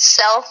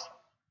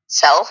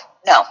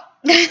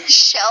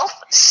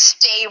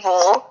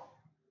 shelf-stable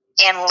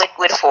and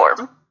liquid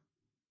form.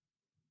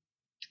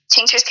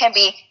 Tinctures can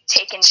be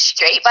taken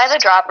straight by the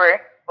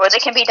dropper, or they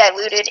can be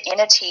diluted in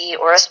a tea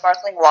or a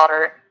sparkling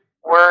water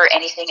or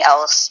anything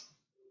else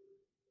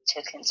to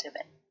consume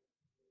it,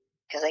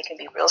 because they can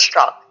be real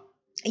strong.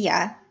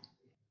 Yeah.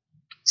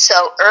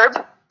 So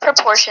herb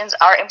proportions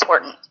are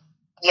important.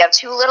 If you have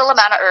too little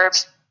amount of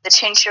herbs, the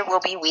tincture will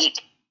be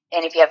weak.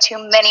 And if you have too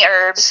many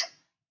herbs,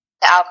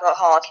 the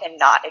alcohol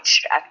cannot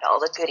extract all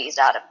the goodies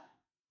out of them.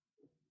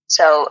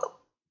 So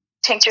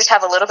tinctures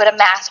have a little bit of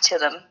math to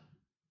them.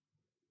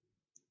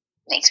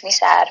 Makes me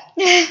sad.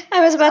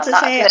 I was about to say,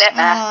 I'm not good at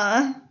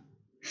math.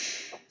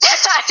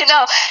 I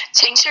know.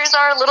 Tinctures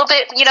are a little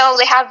bit, you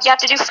have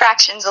to do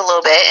fractions a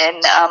little bit,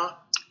 and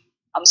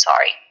I'm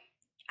sorry.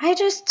 I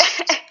just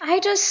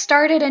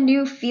started a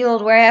new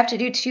field where I have to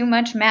do too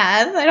much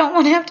math. I don't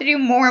want to have to do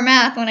more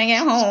math when I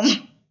get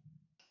home.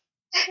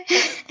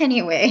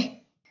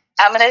 Anyway.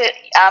 I'm gonna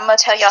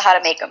tell y'all how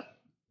to make them,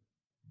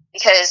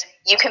 because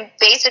you can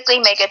basically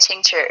make a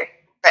tincture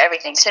for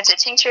everything. Since a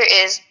tincture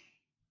is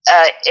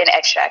an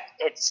extract,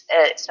 it's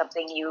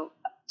something you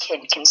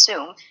can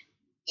consume.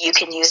 You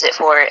can use it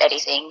for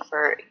anything,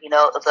 for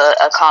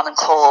a common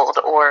cold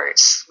or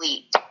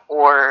sleep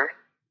or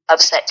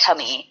upset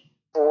tummy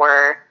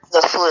or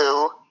the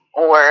flu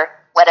or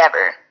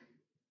whatever.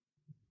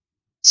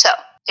 So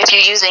if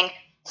you're using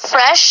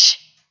fresh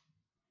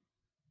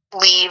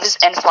leaves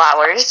and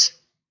flowers,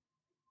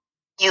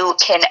 you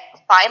can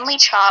finely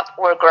chop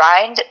or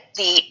grind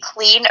the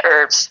clean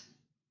herbs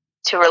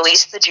to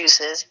release the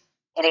juices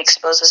and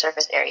expose the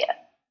surface area.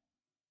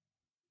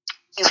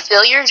 You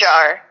fill your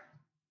jar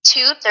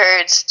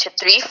 2/3 to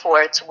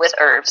 3/4 with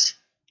herbs.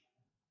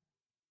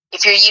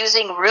 If you're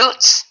using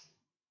roots,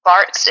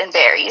 barks, and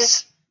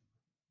berries,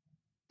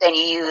 then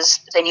you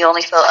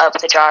only fill up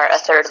the jar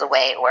 1/3 of the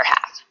way, or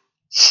half.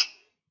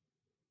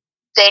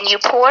 Then you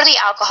pour the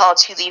alcohol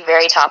to the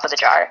very top of the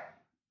jar.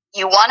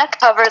 You want to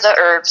cover the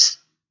herbs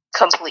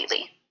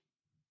completely.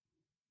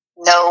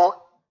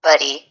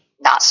 Nobody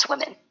not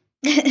swimming.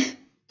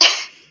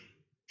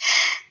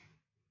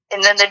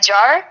 And then the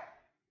jar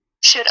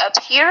should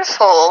appear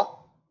full,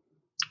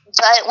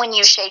 but when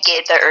you shake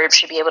it, the herbs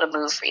should be able to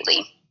move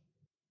freely.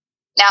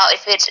 Now,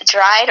 if it's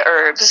dried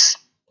herbs,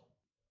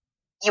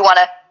 you want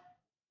to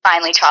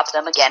finely chop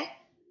them again,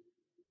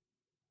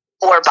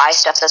 or buy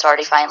stuff that's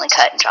already finely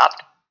cut and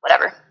chopped.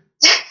 Whatever.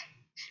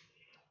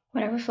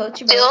 Whatever floats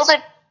your Fill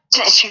boat.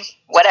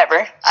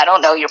 whatever. I don't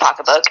know your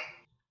pocketbook.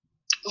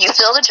 You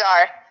fill the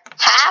jar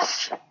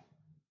 1/2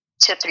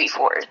 to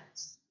 3/4,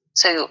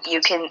 so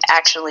you can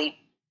actually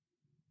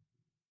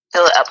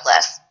fill it up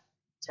less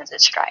since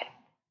it's dried,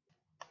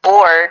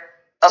 or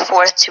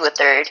 1/4 to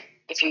 1/3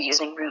 if you're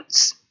using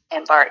roots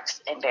and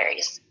barks and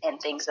berries and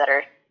things that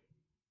are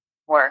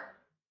more,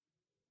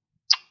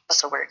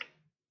 what's the word?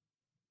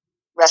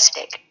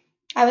 Rustic.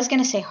 I was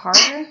going to say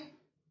harder.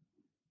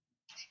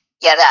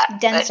 Yeah, that.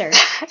 Denser.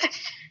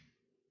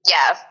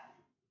 Yeah,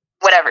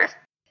 whatever.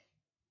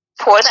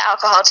 Pour the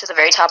alcohol to the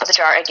very top of the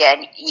jar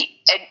again.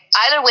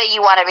 Either way,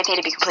 you want everything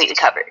to be completely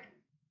covered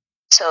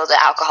so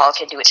the alcohol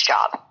can do its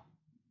job.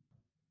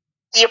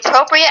 The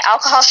appropriate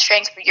alcohol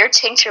strength for your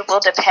tincture will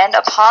depend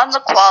upon the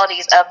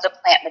qualities of the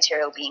plant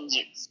material being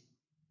used.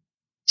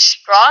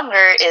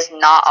 Stronger is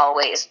not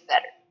always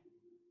better.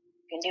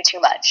 You can do too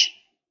much.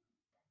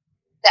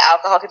 The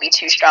alcohol could be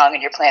too strong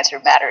and your plants or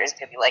matter is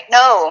going to be like,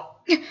 no.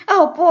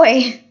 Oh,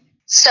 boy.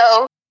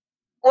 So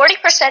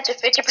 40% to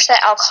 50%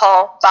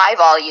 alcohol by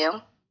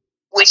volume,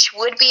 which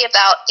would be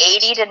about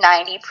 80 to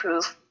 90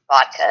 proof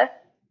vodka,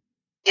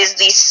 is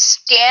the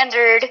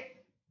standard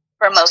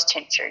for most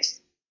tinctures.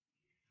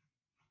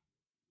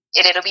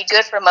 It'll be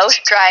good for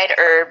most dried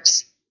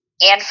herbs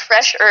and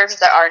fresh herbs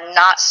that are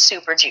not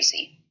super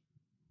juicy.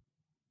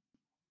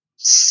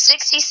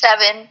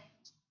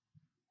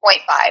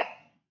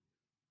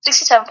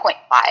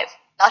 67.5,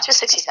 not just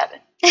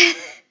 67.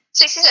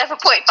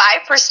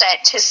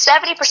 67.5% to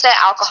 70%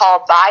 alcohol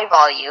by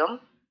volume,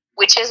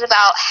 which is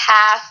about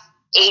half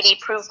 80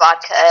 proof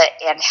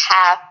vodka and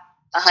half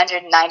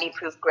 190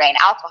 proof grain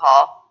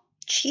alcohol.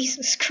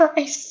 Jesus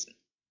Christ.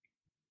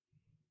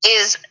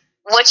 Is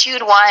what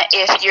you'd want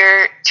if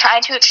you're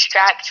trying to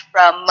extract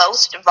from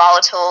most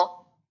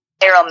volatile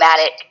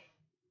aromatic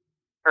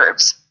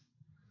herbs.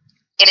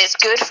 It is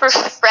good for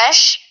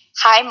fresh,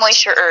 high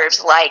moisture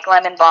herbs like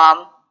lemon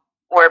balm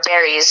or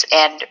berries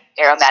and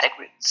aromatic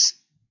roots.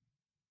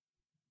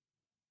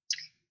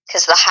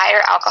 Because the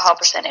higher alcohol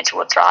percentage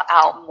will draw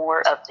out more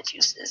of the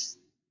juices.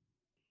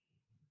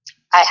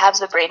 I have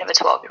the brain of a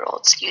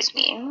 12-year-old, excuse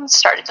me.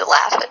 Started to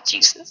laugh at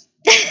juices.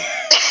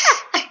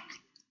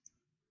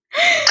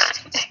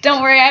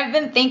 Don't worry, I've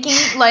been thinking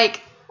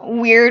like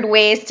weird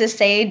ways to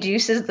say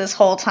juices this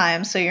whole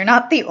time, so you're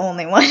not the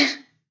only one.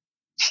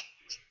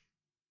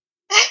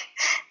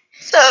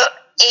 So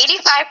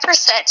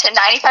 85% to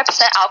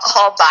 95%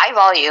 alcohol by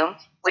volume,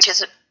 which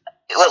is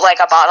like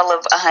a bottle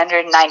of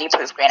 190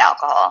 proof grain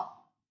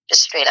alcohol,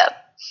 just straight up,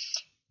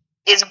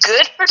 is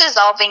good for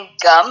dissolving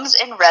gums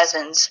and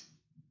resins,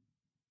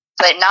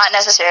 but not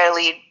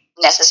necessarily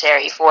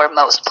necessary for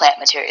most plant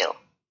material.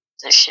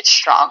 This shit's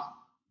strong.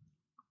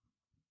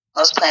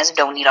 Most plants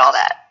don't need all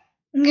that.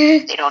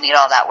 They don't need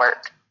all that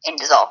work in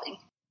dissolving.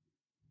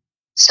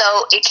 So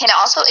it can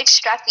also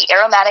extract the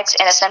aromatics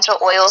and essential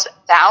oils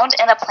found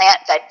in a plant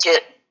that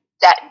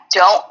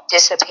don't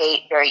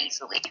dissipate very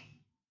easily.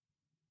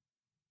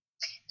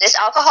 This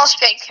alcohol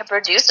strength can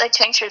produce a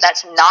tincture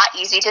that's not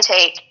easy to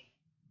take,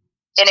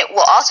 and it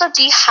will also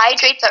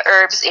dehydrate the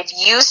herbs if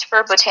used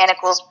for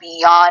botanicals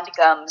beyond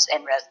gums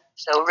and resin.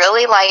 So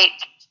really, like,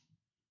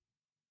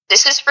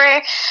 this is for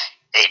 85%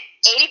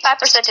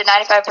 to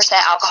 95%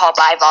 alcohol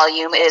by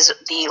volume is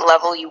the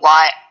level you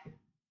want.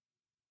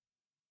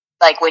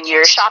 Like when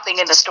you're shopping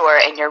in the store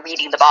and you're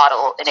reading the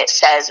bottle and it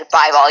says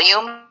by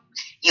volume,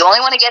 you only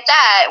want to get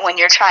that when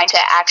you're trying to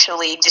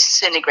actually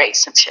disintegrate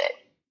some shit.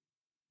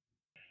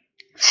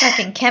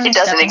 Fucking chemist. It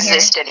doesn't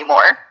exist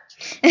anymore.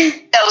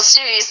 No,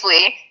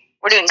 seriously.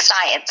 We're doing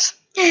science.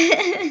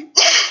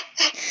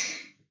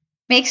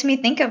 Makes me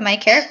think of my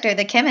character,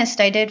 the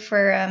chemist I did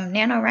for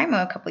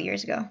NaNoWriMo a couple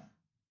years ago.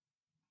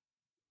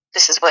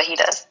 This is what he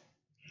does.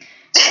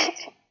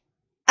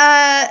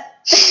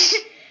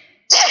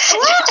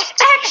 Well,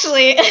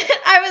 actually,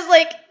 I was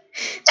like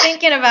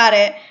thinking about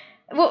it.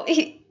 Well,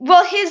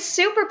 his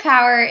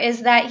superpower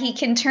is that he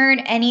can turn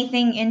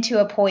anything into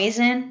a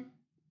poison.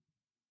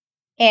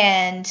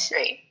 And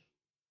Great.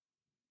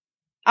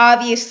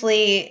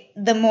 Obviously,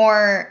 the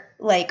more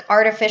like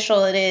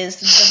artificial it is,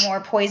 the more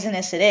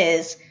poisonous it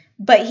is.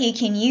 But he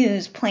can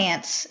use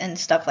plants and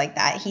stuff like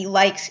that.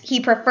 He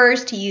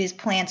prefers to use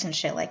plants and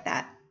shit like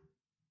that.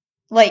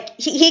 Like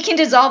he can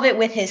dissolve it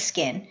with his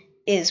skin,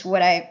 is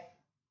what I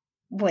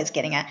was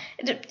getting at.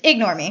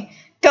 Ignore me.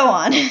 Go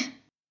on.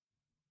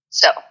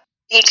 So,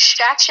 the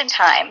extraction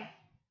time.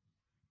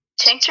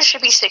 Tincture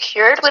should be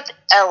secured with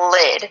a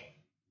lid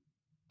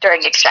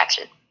during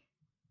extraction.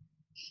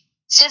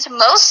 Since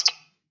most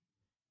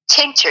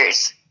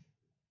tinctures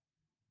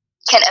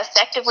can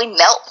effectively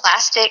melt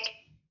plastic,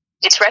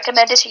 it's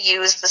recommended to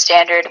use the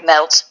standard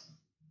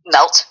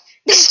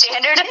the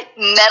standard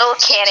metal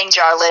canning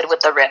jar lid with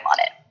the rim on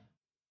it.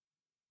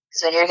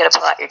 Because then you're going to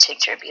pull out your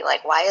tincture and be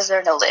like, why is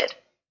there no lid?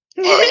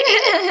 Well,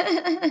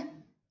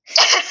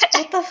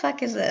 what the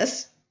fuck is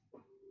this?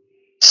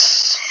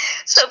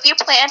 So if you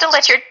plan to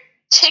let your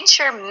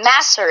tincture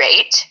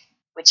macerate,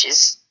 which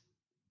is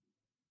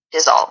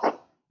dissolve,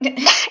 the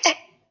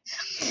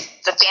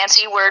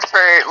fancy word for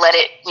let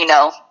it,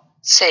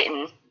 sit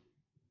and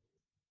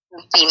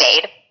be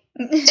made.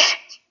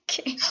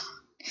 Okay.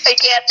 I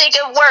can't think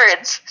of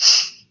words.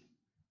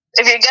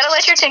 If you're going to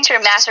let your tincture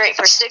macerate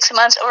for 6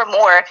 months or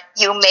more,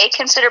 you may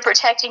consider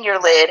protecting your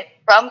lid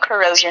from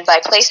corrosion by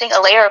placing a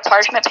layer of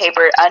parchment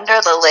paper under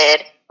the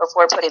lid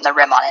before putting the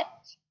rim on it,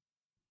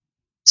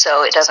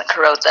 so it doesn't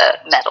corrode the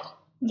metal.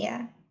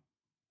 Yeah.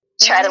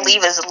 Try to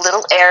leave as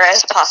little air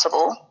as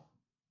possible.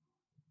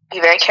 Be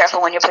very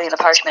careful when you're putting the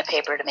parchment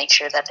paper to make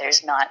sure that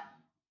there's not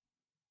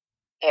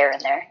air in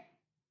there.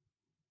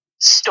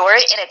 Store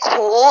it in a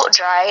cool,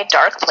 dry,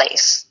 dark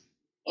place.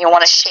 You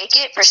want to shake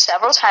it for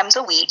several times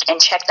a week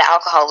and check the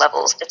alcohol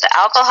levels. If the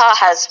alcohol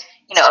has,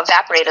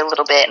 evaporated a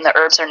little bit and the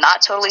herbs are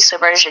not totally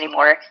submerged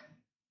anymore,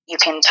 you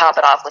can top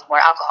it off with more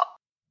alcohol.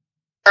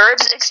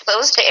 Herbs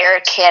exposed to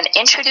air can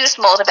introduce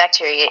mold and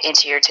bacteria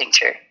into your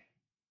tincture.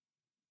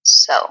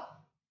 So,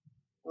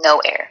 no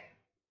air.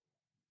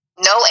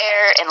 No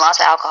air and lots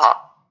of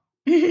alcohol.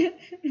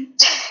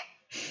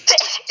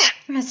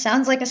 That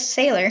sounds like a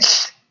sailor.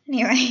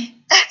 Anyway.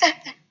 I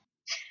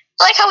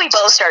like how we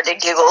both started to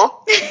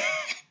giggle.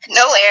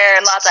 No air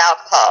and lots of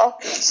alcohol.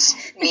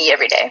 It's me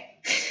every day.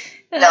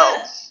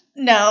 No.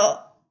 No.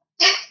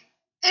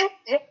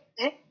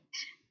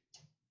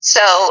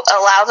 So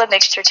allow the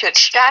mixture to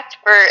extract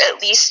for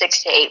at least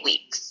 6 to 8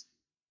 weeks.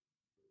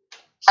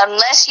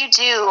 Unless you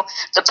do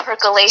the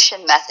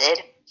percolation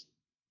method,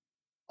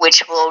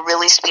 which will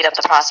really speed up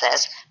the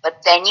process,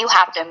 but then you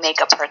have to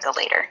make a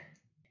percolator.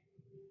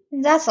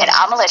 That's and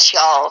I'm gonna let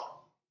y'all.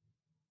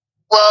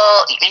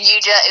 Well,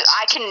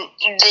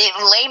 the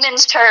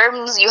layman's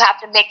terms, you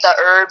have to make the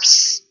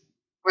herbs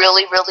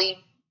really,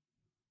 really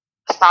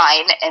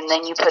fine, and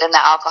then you put in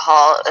the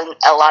alcohol and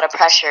a lot of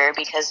pressure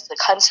because the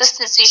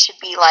consistency should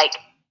be like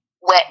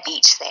wet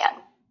beach sand.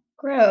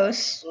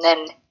 Gross. And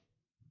then,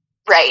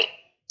 right,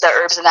 the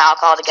herbs and the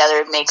alcohol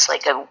together makes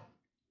like a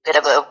bit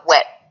of a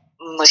wet,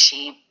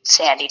 mushy,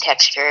 sandy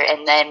texture.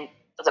 And then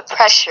the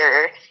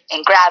pressure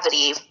and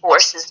gravity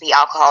forces the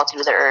alcohol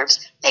through the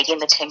herbs, making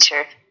the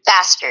tincture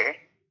faster.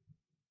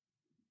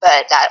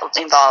 But that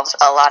involves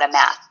a lot of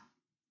math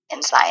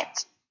and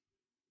science.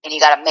 And you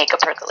got to make a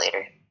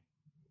percolator,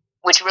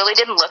 which really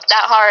didn't look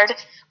that hard,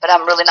 but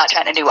I'm really not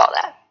trying to do all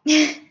that.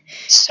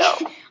 So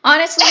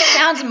honestly, it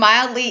sounds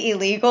mildly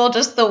illegal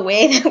just the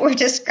way that we're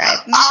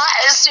describing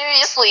it.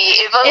 Seriously,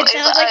 It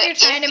sounds like you're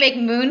trying to make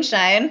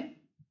moonshine.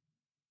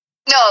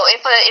 No,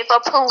 if a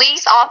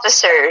police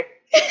officer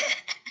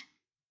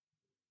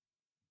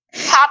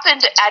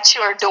happened at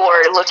your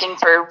door looking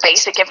for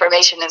basic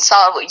information and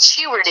saw what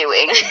you were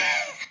doing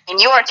in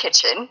your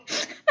kitchen,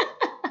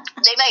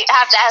 they might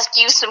have to ask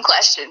you some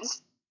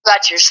questions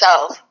about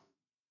yourself.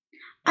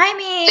 I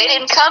mean, they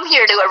didn't come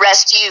here to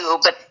arrest you,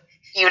 but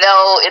you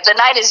know, the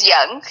night is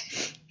young.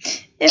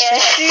 If the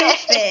shoe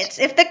fits,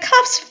 if the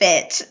cuffs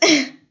fit.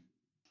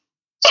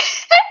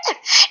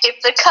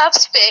 If the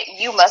cuffs fit,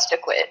 you must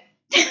acquit.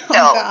 Oh,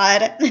 no.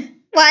 God.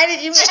 Why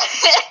did you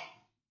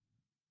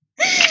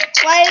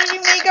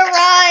make a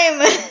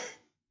rhyme?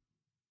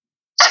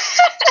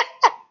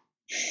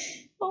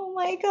 Oh,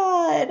 my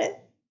God.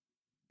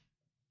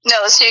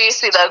 No,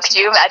 seriously, though, could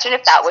you imagine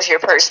if that was your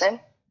person?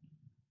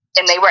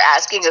 And they were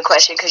asking a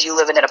question because you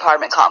live in an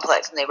apartment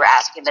complex, and they were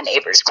asking the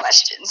neighbors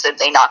questions, and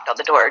they knocked on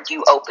the door,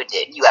 you opened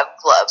it, and you have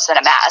gloves and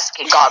a mask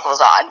and goggles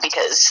on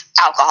because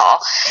alcohol.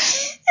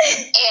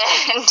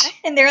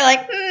 And they were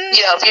like,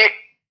 you know,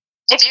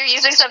 if you're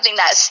using something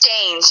that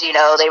stains, you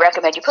know, they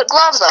recommend you put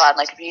gloves on,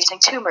 like if you're using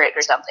turmeric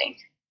or something.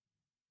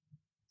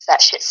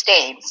 That shit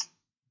stains.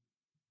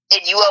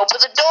 And you open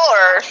the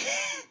door,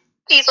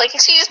 he's like,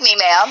 excuse me,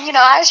 ma'am, you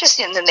know, I was just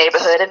in the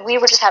neighborhood and we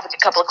were just having a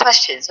couple of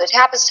questions. It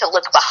happens to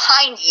look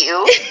behind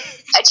you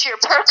at your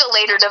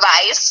percolator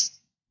device.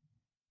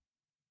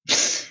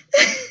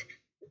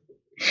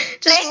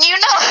 Then you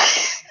know.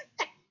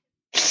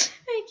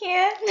 I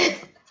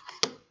can't.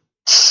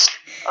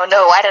 Oh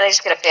no, why did I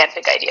just get a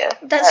fanfic idea?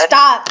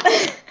 Stop.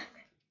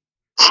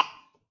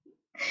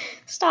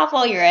 Stop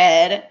while you're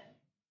ahead.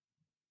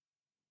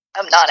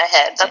 I'm not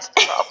ahead, that's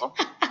the problem.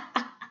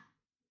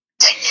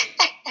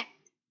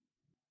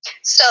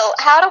 So,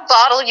 how to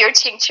bottle your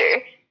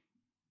tincture.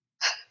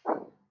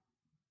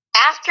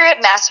 After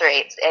it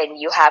macerates and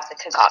you have the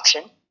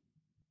concoction,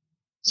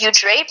 you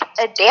drape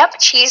a damp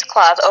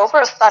cheesecloth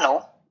over a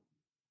funnel,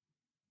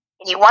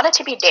 and you want it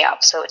to be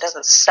damp so it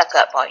doesn't suck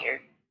up all your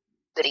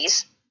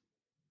goodies,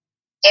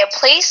 and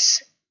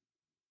place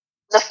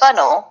the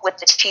funnel with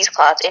the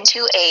cheesecloth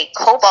into a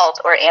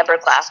cobalt or amber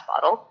glass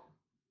bottle,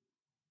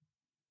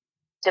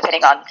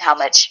 depending on how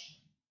much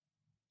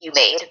you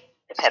made.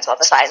 Depends on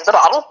the size of the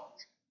bottle.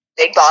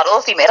 Big bottle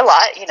if you made a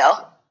lot, you know.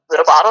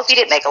 Little bottle if you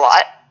didn't make a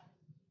lot.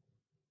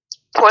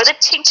 Pour the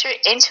tincture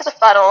into the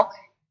funnel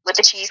with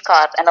the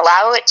cheesecloth and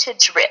allow it to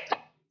drip.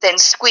 Then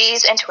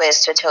squeeze and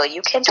twist until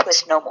you can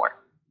twist no more.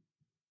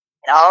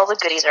 And all the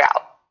goodies are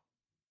out.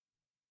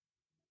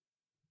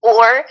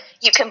 Or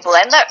you can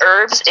blend the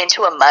herbs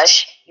into a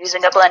mush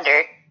using a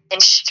blender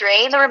and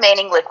strain the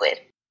remaining liquid.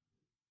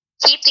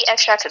 Keep the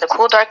extract in a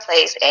cool, dark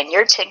place, and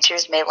your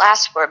tinctures may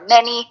last for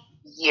many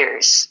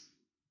years.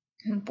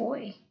 Oh,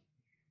 boy.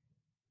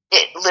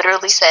 It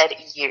literally said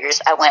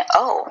years. I went,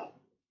 oh.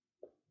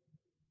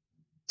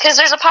 Because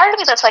there's a part of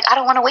me that's like, I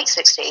don't want to wait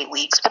 6 to 8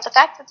 weeks. But the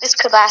fact that this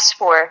could last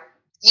for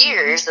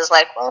years is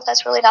like, well,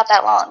 that's really not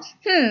that long.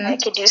 I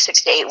could do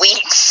 6 to 8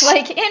 weeks.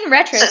 Like, in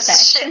retrospect.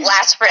 This shit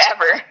lasts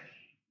forever.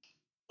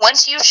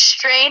 Once you've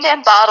strained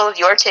and bottled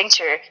your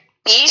tincture,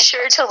 be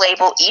sure to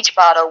label each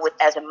bottle with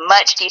as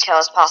much detail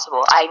as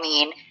possible. I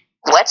mean,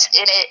 what's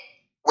in it,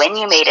 when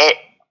you made it,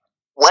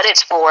 what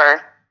it's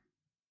for,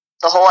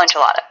 the whole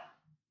enchilada.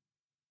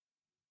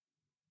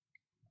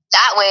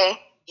 That way,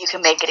 you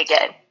can make it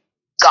again.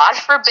 God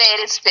forbid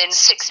it's been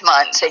 6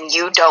 months and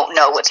you don't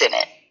know what's in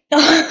it.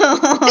 And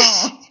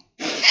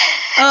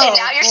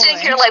now you're sitting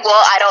here like, well,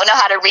 I don't know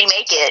how to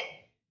remake it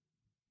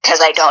because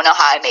I don't know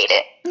how I made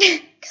it.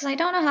 Because I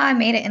don't know how I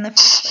made it in the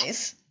first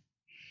place.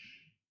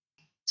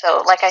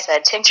 So, like I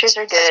said, tinctures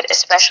are good,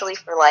 especially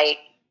for, like,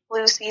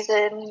 flu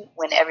season,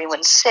 when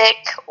everyone's sick,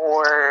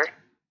 or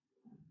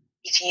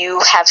if you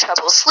have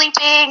trouble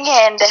sleeping,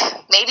 and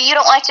maybe you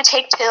don't like to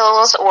take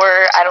pills, or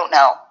I don't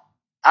know.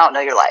 I don't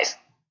know your life.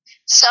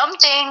 Some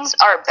things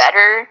are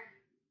better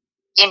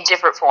in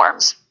different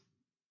forms.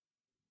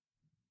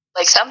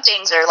 Like, some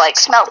things are, like,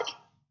 smelly.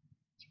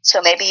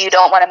 So maybe you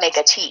don't want to make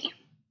a tea.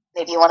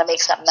 Maybe you want to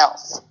make something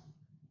else.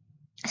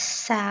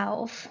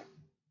 Salve.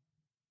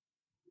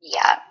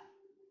 Yeah.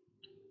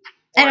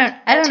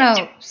 I don't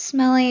know.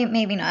 Smelly,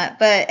 maybe not.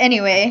 But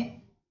anyway.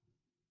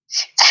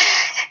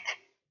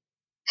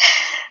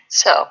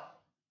 So,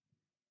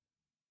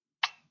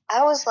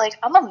 I was like,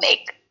 I'm gonna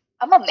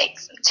make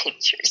some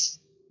tinctures.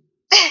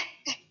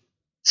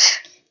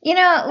 You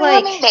know,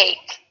 like,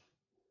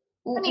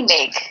 let me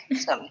make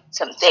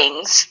some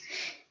things.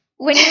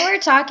 When you were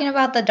talking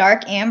about the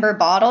dark amber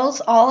bottles,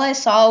 all I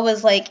saw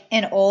was like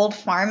an old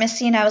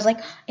pharmacy, and I was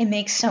like, it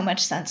makes so much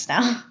sense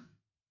now.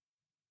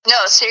 No,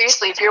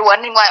 seriously, if you're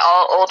wondering why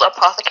all old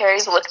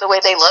apothecaries look the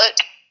way they look,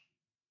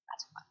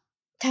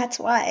 That's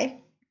why.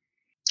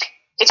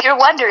 if you're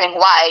wondering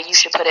why, you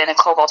should put it in a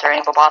cobalt or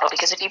amber bottle,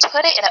 because if you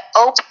put it in an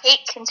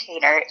opaque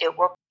container, it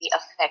will be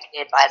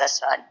affected by the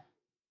sun.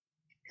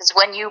 Because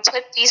when you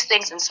put these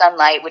things in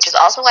sunlight, which is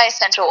also why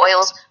essential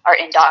oils are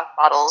in dark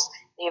bottles,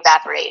 they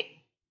evaporate.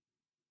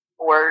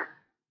 Or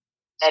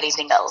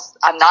anything else.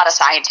 I'm not a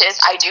scientist.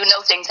 I do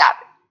know things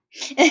happen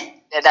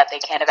that they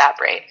can't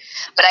evaporate.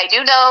 But I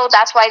do know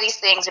that's why these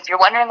things, if you're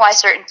wondering why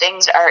certain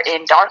things are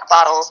in dark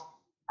bottles,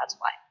 that's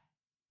why.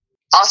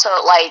 Also,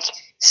 like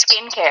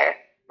skincare,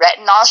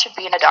 retinol should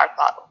be in a dark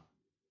bottle.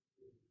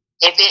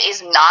 If it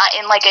is not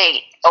in like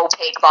a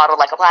opaque bottle,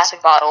 like a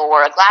plastic bottle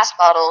or a glass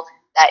bottle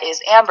that is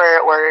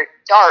amber or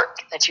dark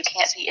that you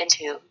can't see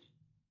into,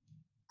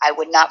 I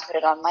would not put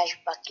it on my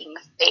fucking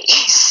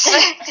face.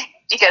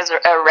 Because a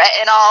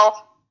retinol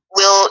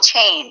will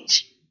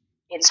change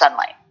in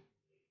sunlight.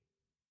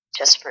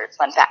 Just for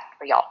fun fact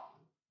for y'all.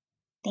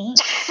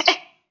 Thanks.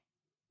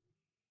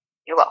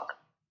 You're welcome.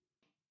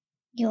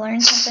 You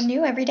learn something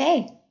new every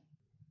day.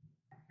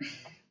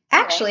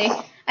 Actually,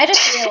 I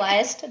just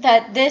realized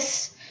that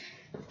this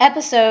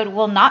episode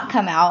will not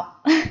come out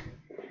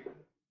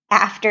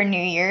after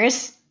New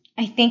Year's.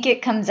 I think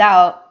it comes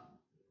out.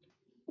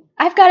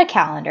 I've got a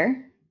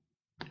calendar.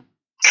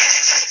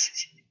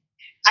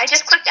 I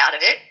just clicked out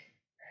of it.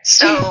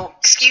 So,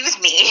 excuse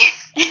me.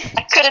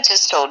 I could have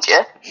just told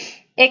you.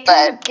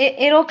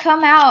 It'll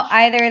come out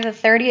either the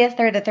 30th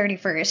or the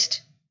 31st.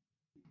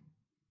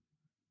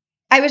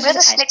 Where's the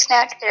snick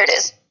snack? There it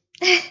is.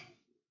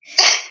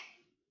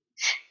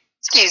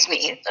 Excuse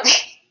me.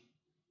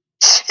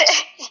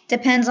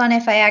 Depends on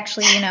if I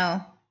actually,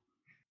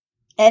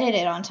 edit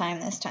it on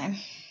time this time.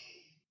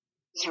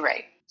 You're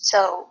right.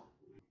 So,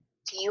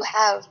 do you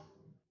have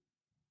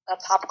a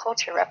pop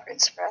culture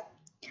reference for us?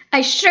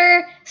 I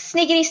sure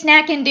sneakity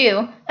snack and do.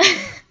 Ew,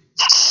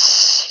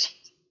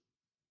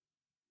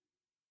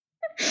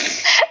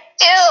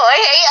 I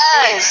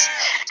hate us.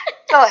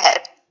 Go ahead.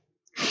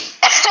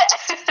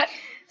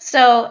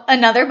 So,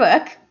 another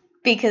book,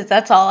 because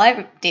that's all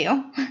I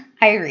do.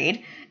 I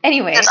read.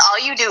 Anyways. That's all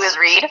you do is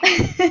read?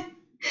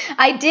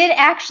 I did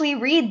actually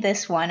read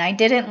this one. I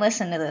didn't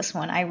listen to this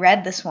one. I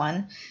read this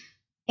one.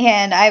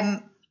 And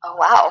Oh,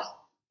 wow.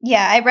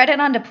 Yeah, I read it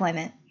on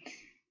deployment.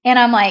 And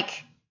I'm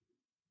like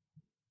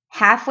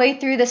halfway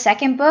through the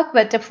second book,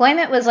 but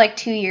deployment was like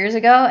 2 years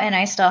ago, and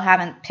I still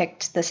haven't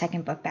picked the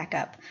second book back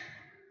up.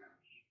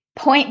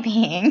 Point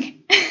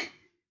being,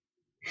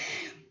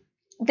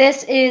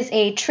 this is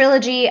a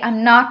trilogy.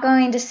 I'm not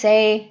going to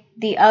say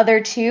the other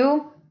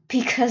two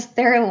because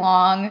they're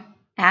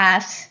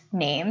long-ass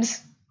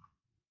names.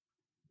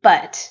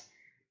 But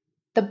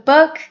the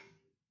book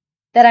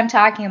that I'm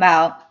talking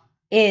about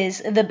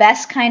is The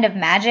Best Kind of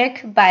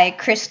Magic by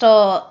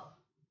Crystal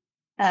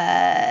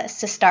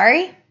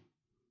Cestari.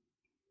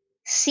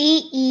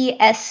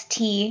 Cestari.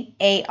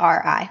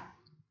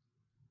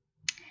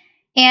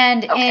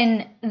 And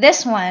in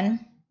this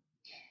one,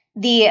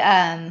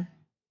 the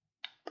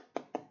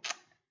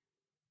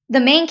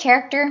main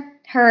character,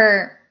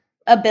 her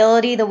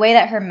ability, the way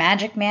that her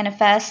magic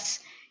manifests,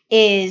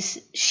 is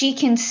she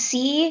can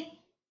see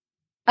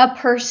a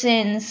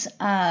person's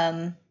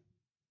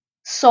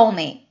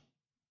soulmate,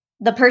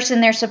 the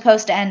person they're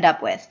supposed to end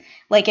up with.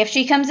 Like if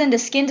she comes into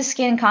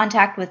skin-to-skin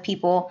contact with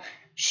people,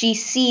 she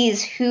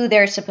sees who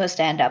they're supposed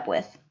to end up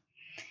with.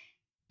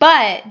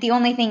 But the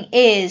only thing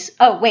is,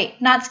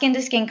 not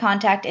skin-to-skin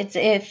contact. It's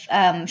if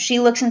she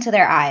looks into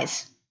their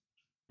eyes.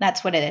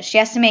 That's what it is. She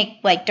has to make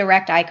like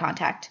direct eye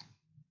contact.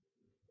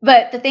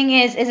 But the thing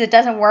is it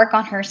doesn't work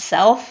on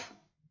herself.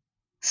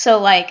 So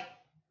like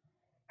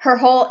her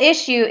whole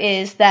issue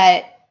is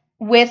that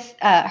with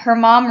her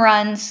mom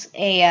runs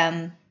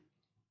a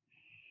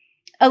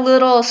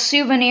little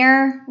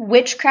souvenir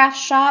witchcraft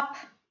shop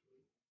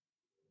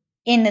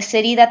in the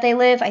city that they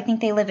live. I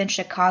think they live in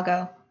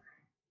Chicago.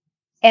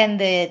 And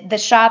the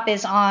shop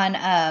is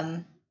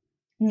on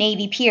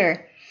Navy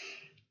Pier.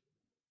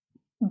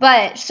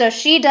 But so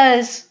she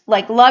does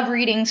like love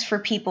readings for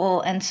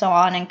people and so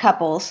on and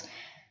couples.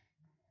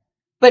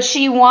 But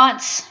she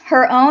wants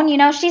her own,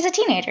 she's a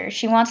teenager.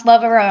 She wants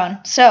love of her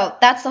own. So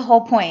that's the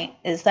whole point,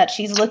 is that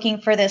she's looking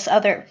for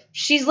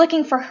she's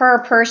looking for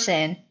her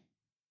person,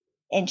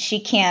 and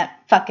she can't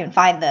fucking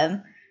find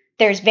them.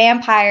 There's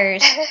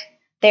vampires,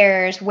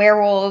 there's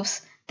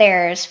werewolves,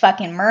 there's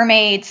fucking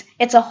mermaids.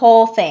 It's a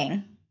whole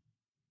thing.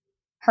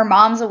 Her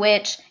mom's a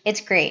witch.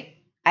 It's great.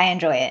 I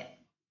enjoy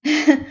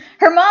it.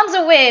 Her mom's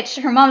a witch.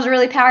 Her mom's a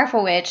really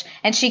powerful witch,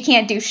 and she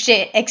can't do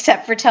shit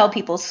except for tell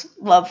people's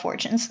love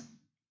fortunes.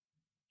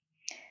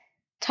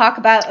 Talk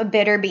about a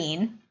bitter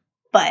bean,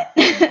 but...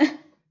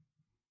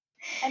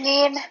 I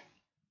mean,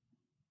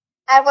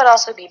 I would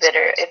also be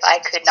bitter if I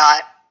could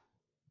not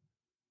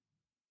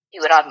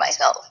do it on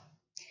myself.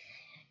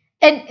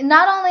 And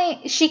not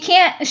only,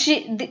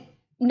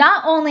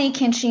 not only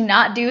can she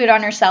not do it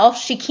on herself,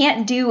 she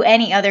can't do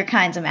any other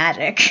kinds of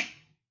magic.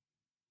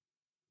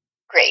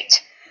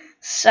 Great.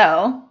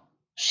 So,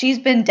 she's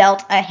been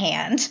dealt a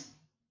hand.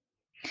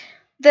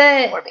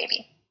 Poor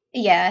baby.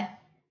 Yeah.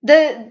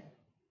 The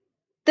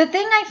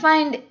thing I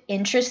find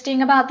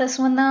interesting about this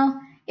one, though,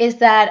 is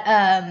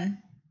that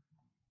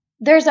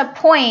there's a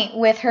point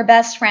with her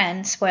best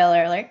friend,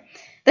 spoiler alert,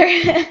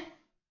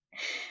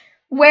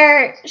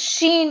 where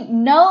she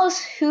knows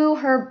who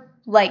her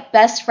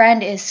best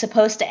friend is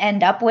supposed to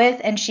end up with,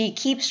 and she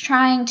keeps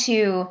trying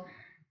to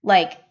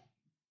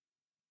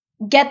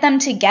get them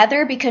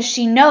together because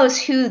she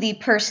knows who the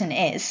person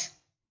is.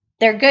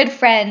 They're good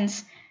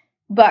friends,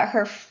 but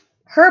her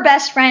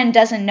best friend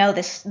doesn't know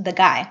the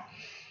guy.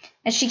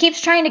 And she keeps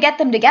trying to get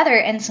them together,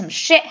 and some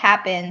shit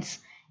happens,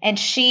 and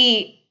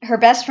her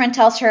best friend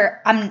tells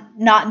her, I'm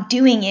not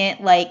doing it,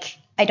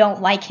 I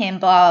don't like him,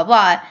 blah,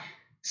 blah, blah.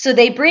 So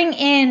they bring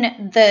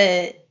in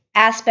the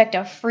aspect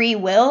of free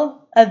will,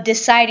 of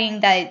deciding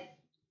that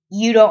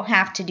you don't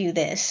have to do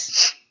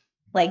this.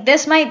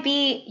 This might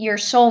be your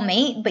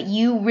soulmate, but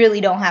you really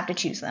don't have to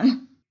choose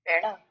them. Fair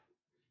enough.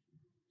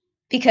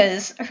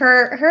 Because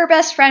her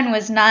best friend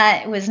was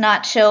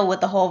not chill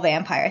with the whole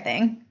vampire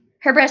thing.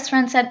 Her best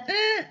friend said,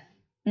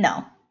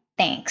 no,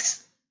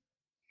 thanks.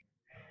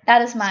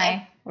 That is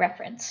my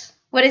reference.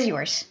 What is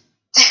yours?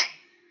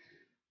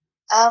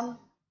 I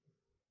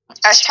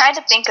was trying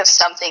to think of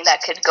something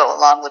that could go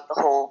along with the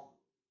whole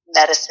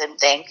medicine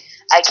thing.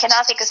 I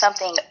cannot think of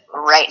something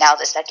right now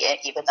this second,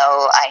 even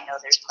though I know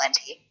there's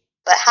plenty.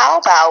 But how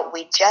about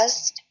we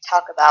just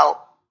talk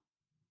about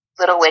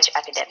Little Witch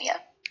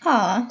Academia?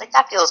 Aw.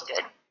 That feels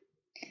good.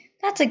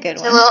 That's a good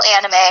one. It's a little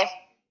anime.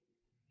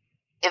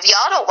 If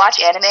y'all don't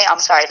watch anime, I'm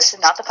sorry, this is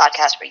not the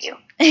podcast for you.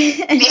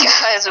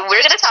 Because we're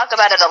going to talk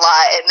about it a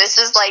lot, and this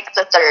is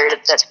the third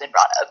that's been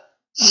brought up.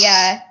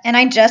 Yeah, and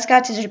I just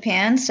got to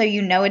Japan, so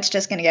you know it's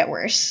just going to get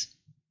worse.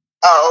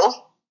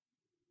 Oh.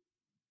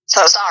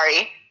 So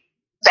sorry.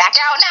 Back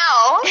out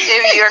now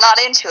if you're not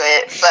into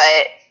it.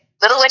 But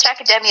Little Witch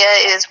Academia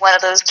is one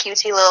of those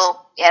cutesy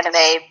little anime,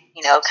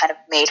 kind of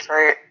made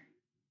for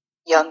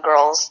young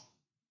girls.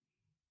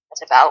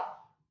 It's about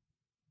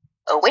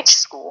a witch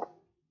school.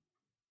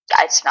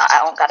 I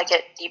don't got to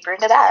get deeper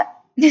into that.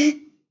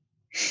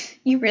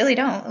 You really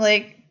don't.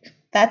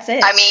 That's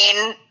it. I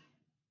mean,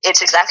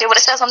 it's exactly what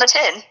it says on the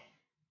tin.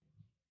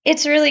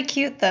 It's really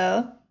cute,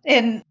 though.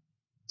 And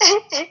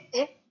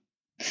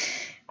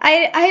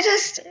I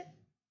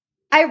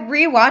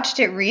rewatched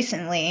it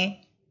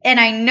recently, and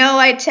I know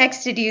I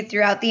texted you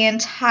throughout the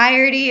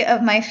entirety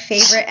of my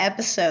favorite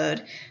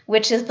episode,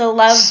 which is the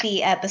Love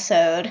Bee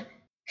episode,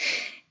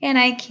 and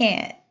I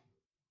can't.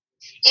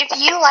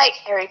 If you like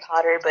Harry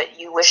Potter, but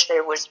you wish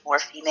there was more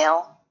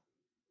female,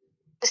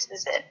 this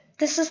is it.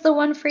 This is the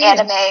one for you.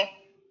 Anime,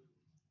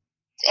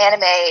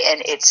 and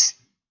it's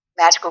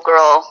magical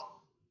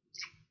girl,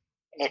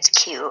 and it's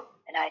cute,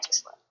 and I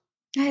just love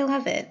it. I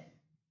love it.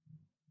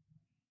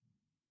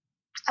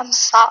 I'm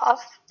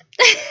soft.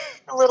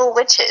 Little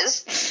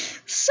witches.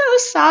 So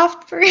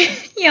soft for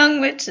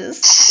young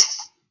witches.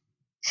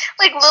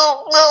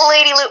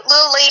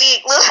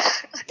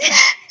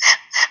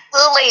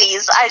 little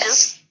ladies.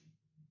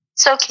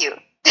 So cute.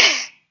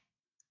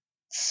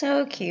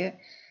 So cute.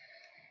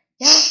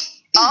 Yeah.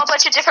 All a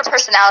bunch of different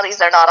personalities.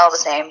 They're not all the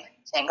same.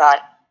 Thank God.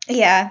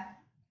 Yeah.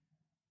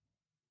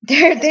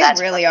 They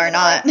really are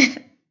not.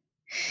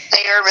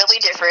 They are really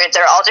different.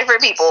 They're all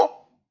different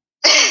people.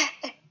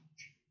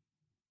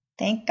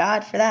 Thank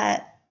God for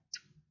that.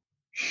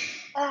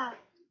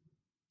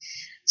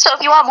 So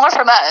if you want more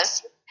from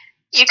us,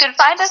 you can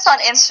find us on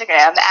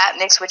Instagram at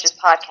Mixed Witches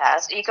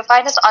Podcast. You can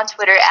find us on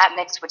Twitter at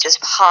Mixed Witches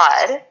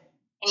Pod.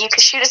 And you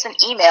can shoot us an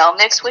email,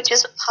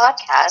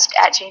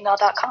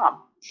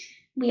 mixedwitchespodcast@gmail.com.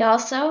 We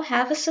also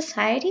have a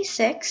Society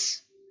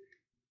 6,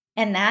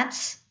 and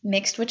that's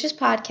Mixed Witches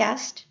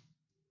Podcast.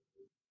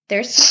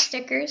 There's some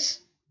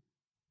stickers.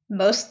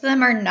 Most of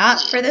them are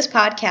not for this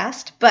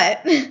podcast,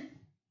 but...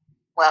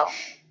 Well.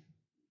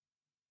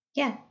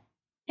 Yeah.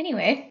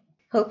 Anyway,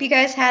 hope you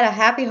guys had a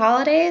happy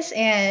holidays,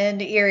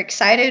 and you're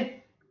excited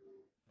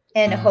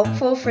and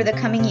hopeful for the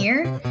coming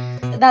year.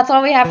 That's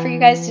all we have for you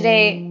guys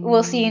today.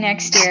 We'll see you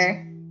next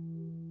year.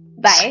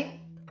 Bye.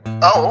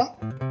 Oh.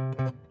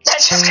 That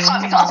just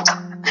caught me off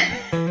guard.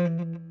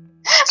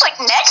 It's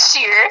next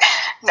year.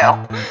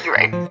 No, you're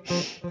right.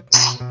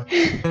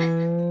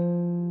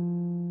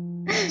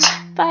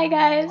 Bye,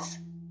 guys.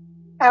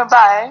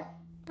 Bye.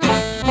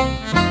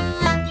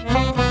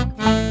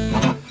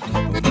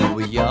 When we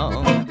were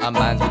young, our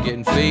minds were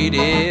getting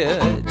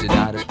faded. Did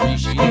not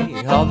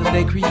appreciate all that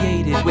they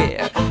created.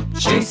 We're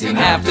chasing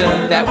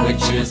after that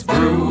witch's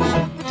brew.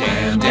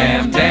 Damn,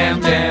 damn,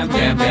 damn, damn,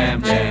 damn,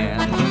 damn,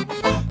 damn.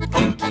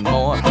 Thinking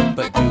more,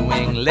 but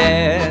doing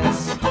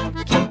less.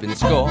 Keeping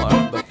score,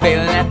 but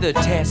failing at the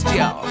test,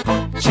 y'all.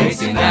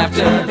 Chasing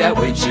after that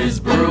witch's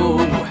brew.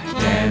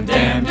 Damn,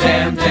 damn,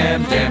 damn,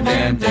 damn, damn,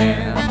 damn,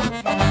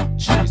 damn.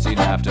 Chasing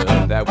after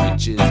that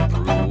witch's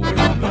brew.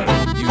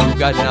 You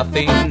got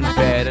nothing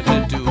better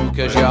to do,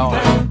 'cause you're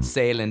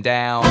sailing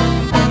down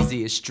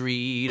easy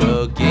street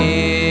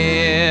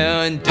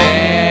again.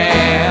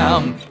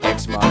 Damn,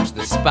 X marks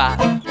the spot,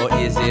 or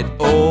is it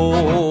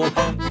O?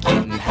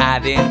 Getting high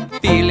then,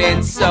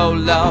 feeling so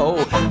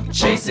low,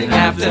 chasing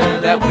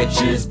after that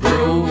witch's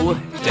brew.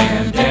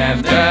 Damn,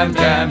 damn, damn,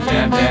 damn,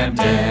 damn, damn,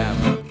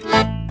 damn.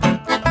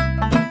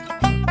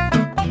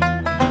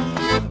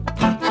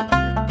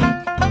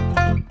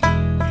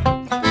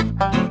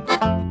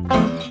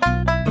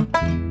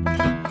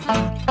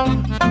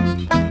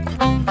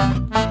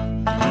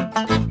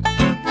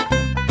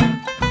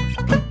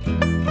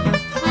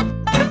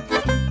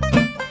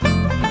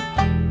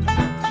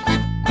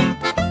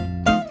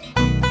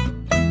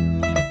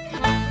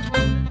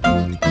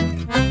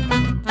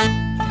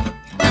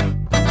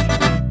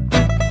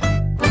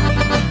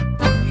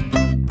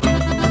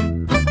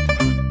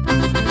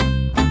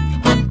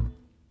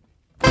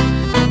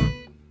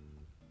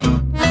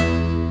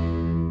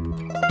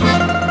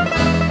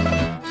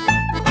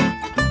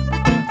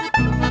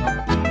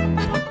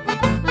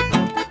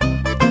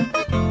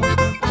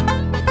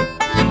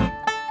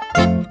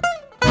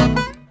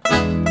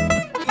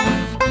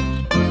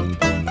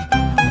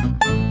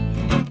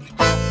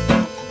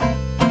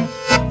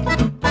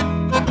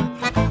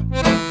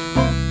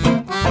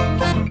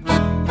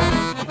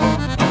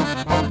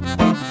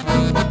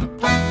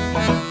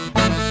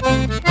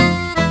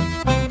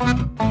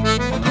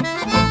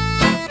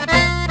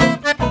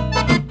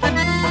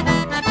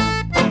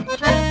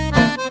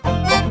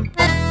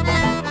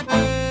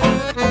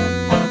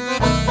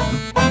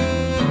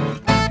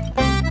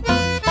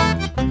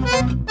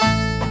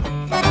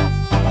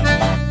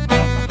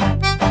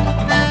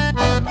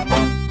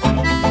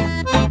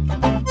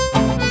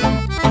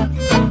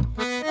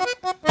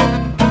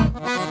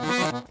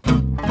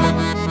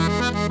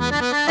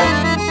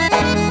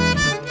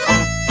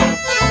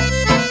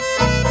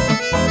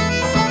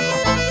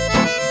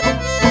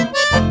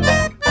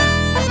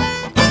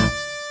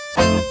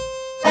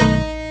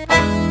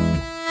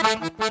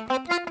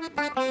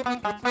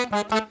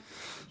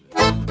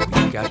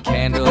 Got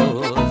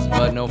candles,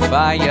 but no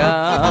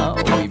fire.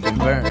 We've been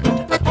burned,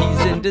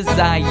 appeasing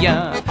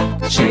desire,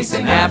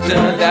 chasing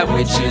after that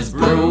witch's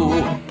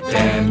brew.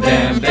 Damn,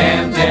 damn,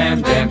 damn,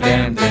 damn, damn,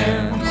 damn,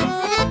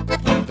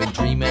 damn. Been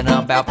dreaming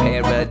about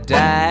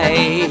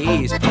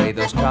paradise. Play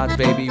those cards,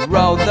 baby,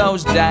 roll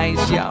those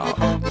dice, y'all.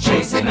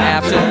 Chasing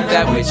after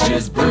that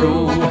witch's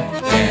brew.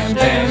 Damn,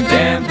 damn,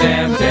 damn,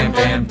 damn, damn,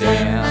 damn,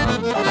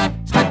 damn.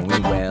 It's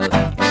going well,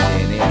 and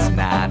then it's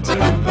not.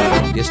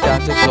 You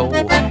start to go,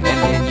 and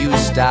then you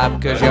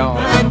stop, 'cause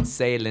you're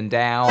sailing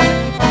down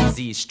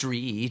easy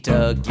street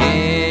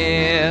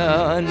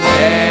again.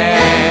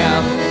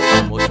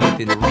 Damn, almost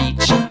within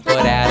reach,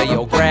 but out of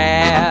your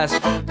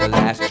grasp. The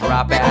last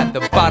drop at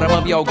the bottom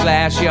of your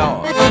glass,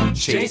 you're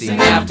chasing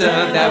after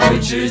that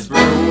witch's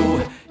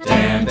brew.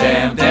 Damn,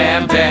 damn,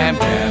 damn, damn,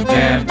 damn,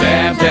 damn,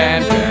 damn,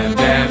 damn, damn.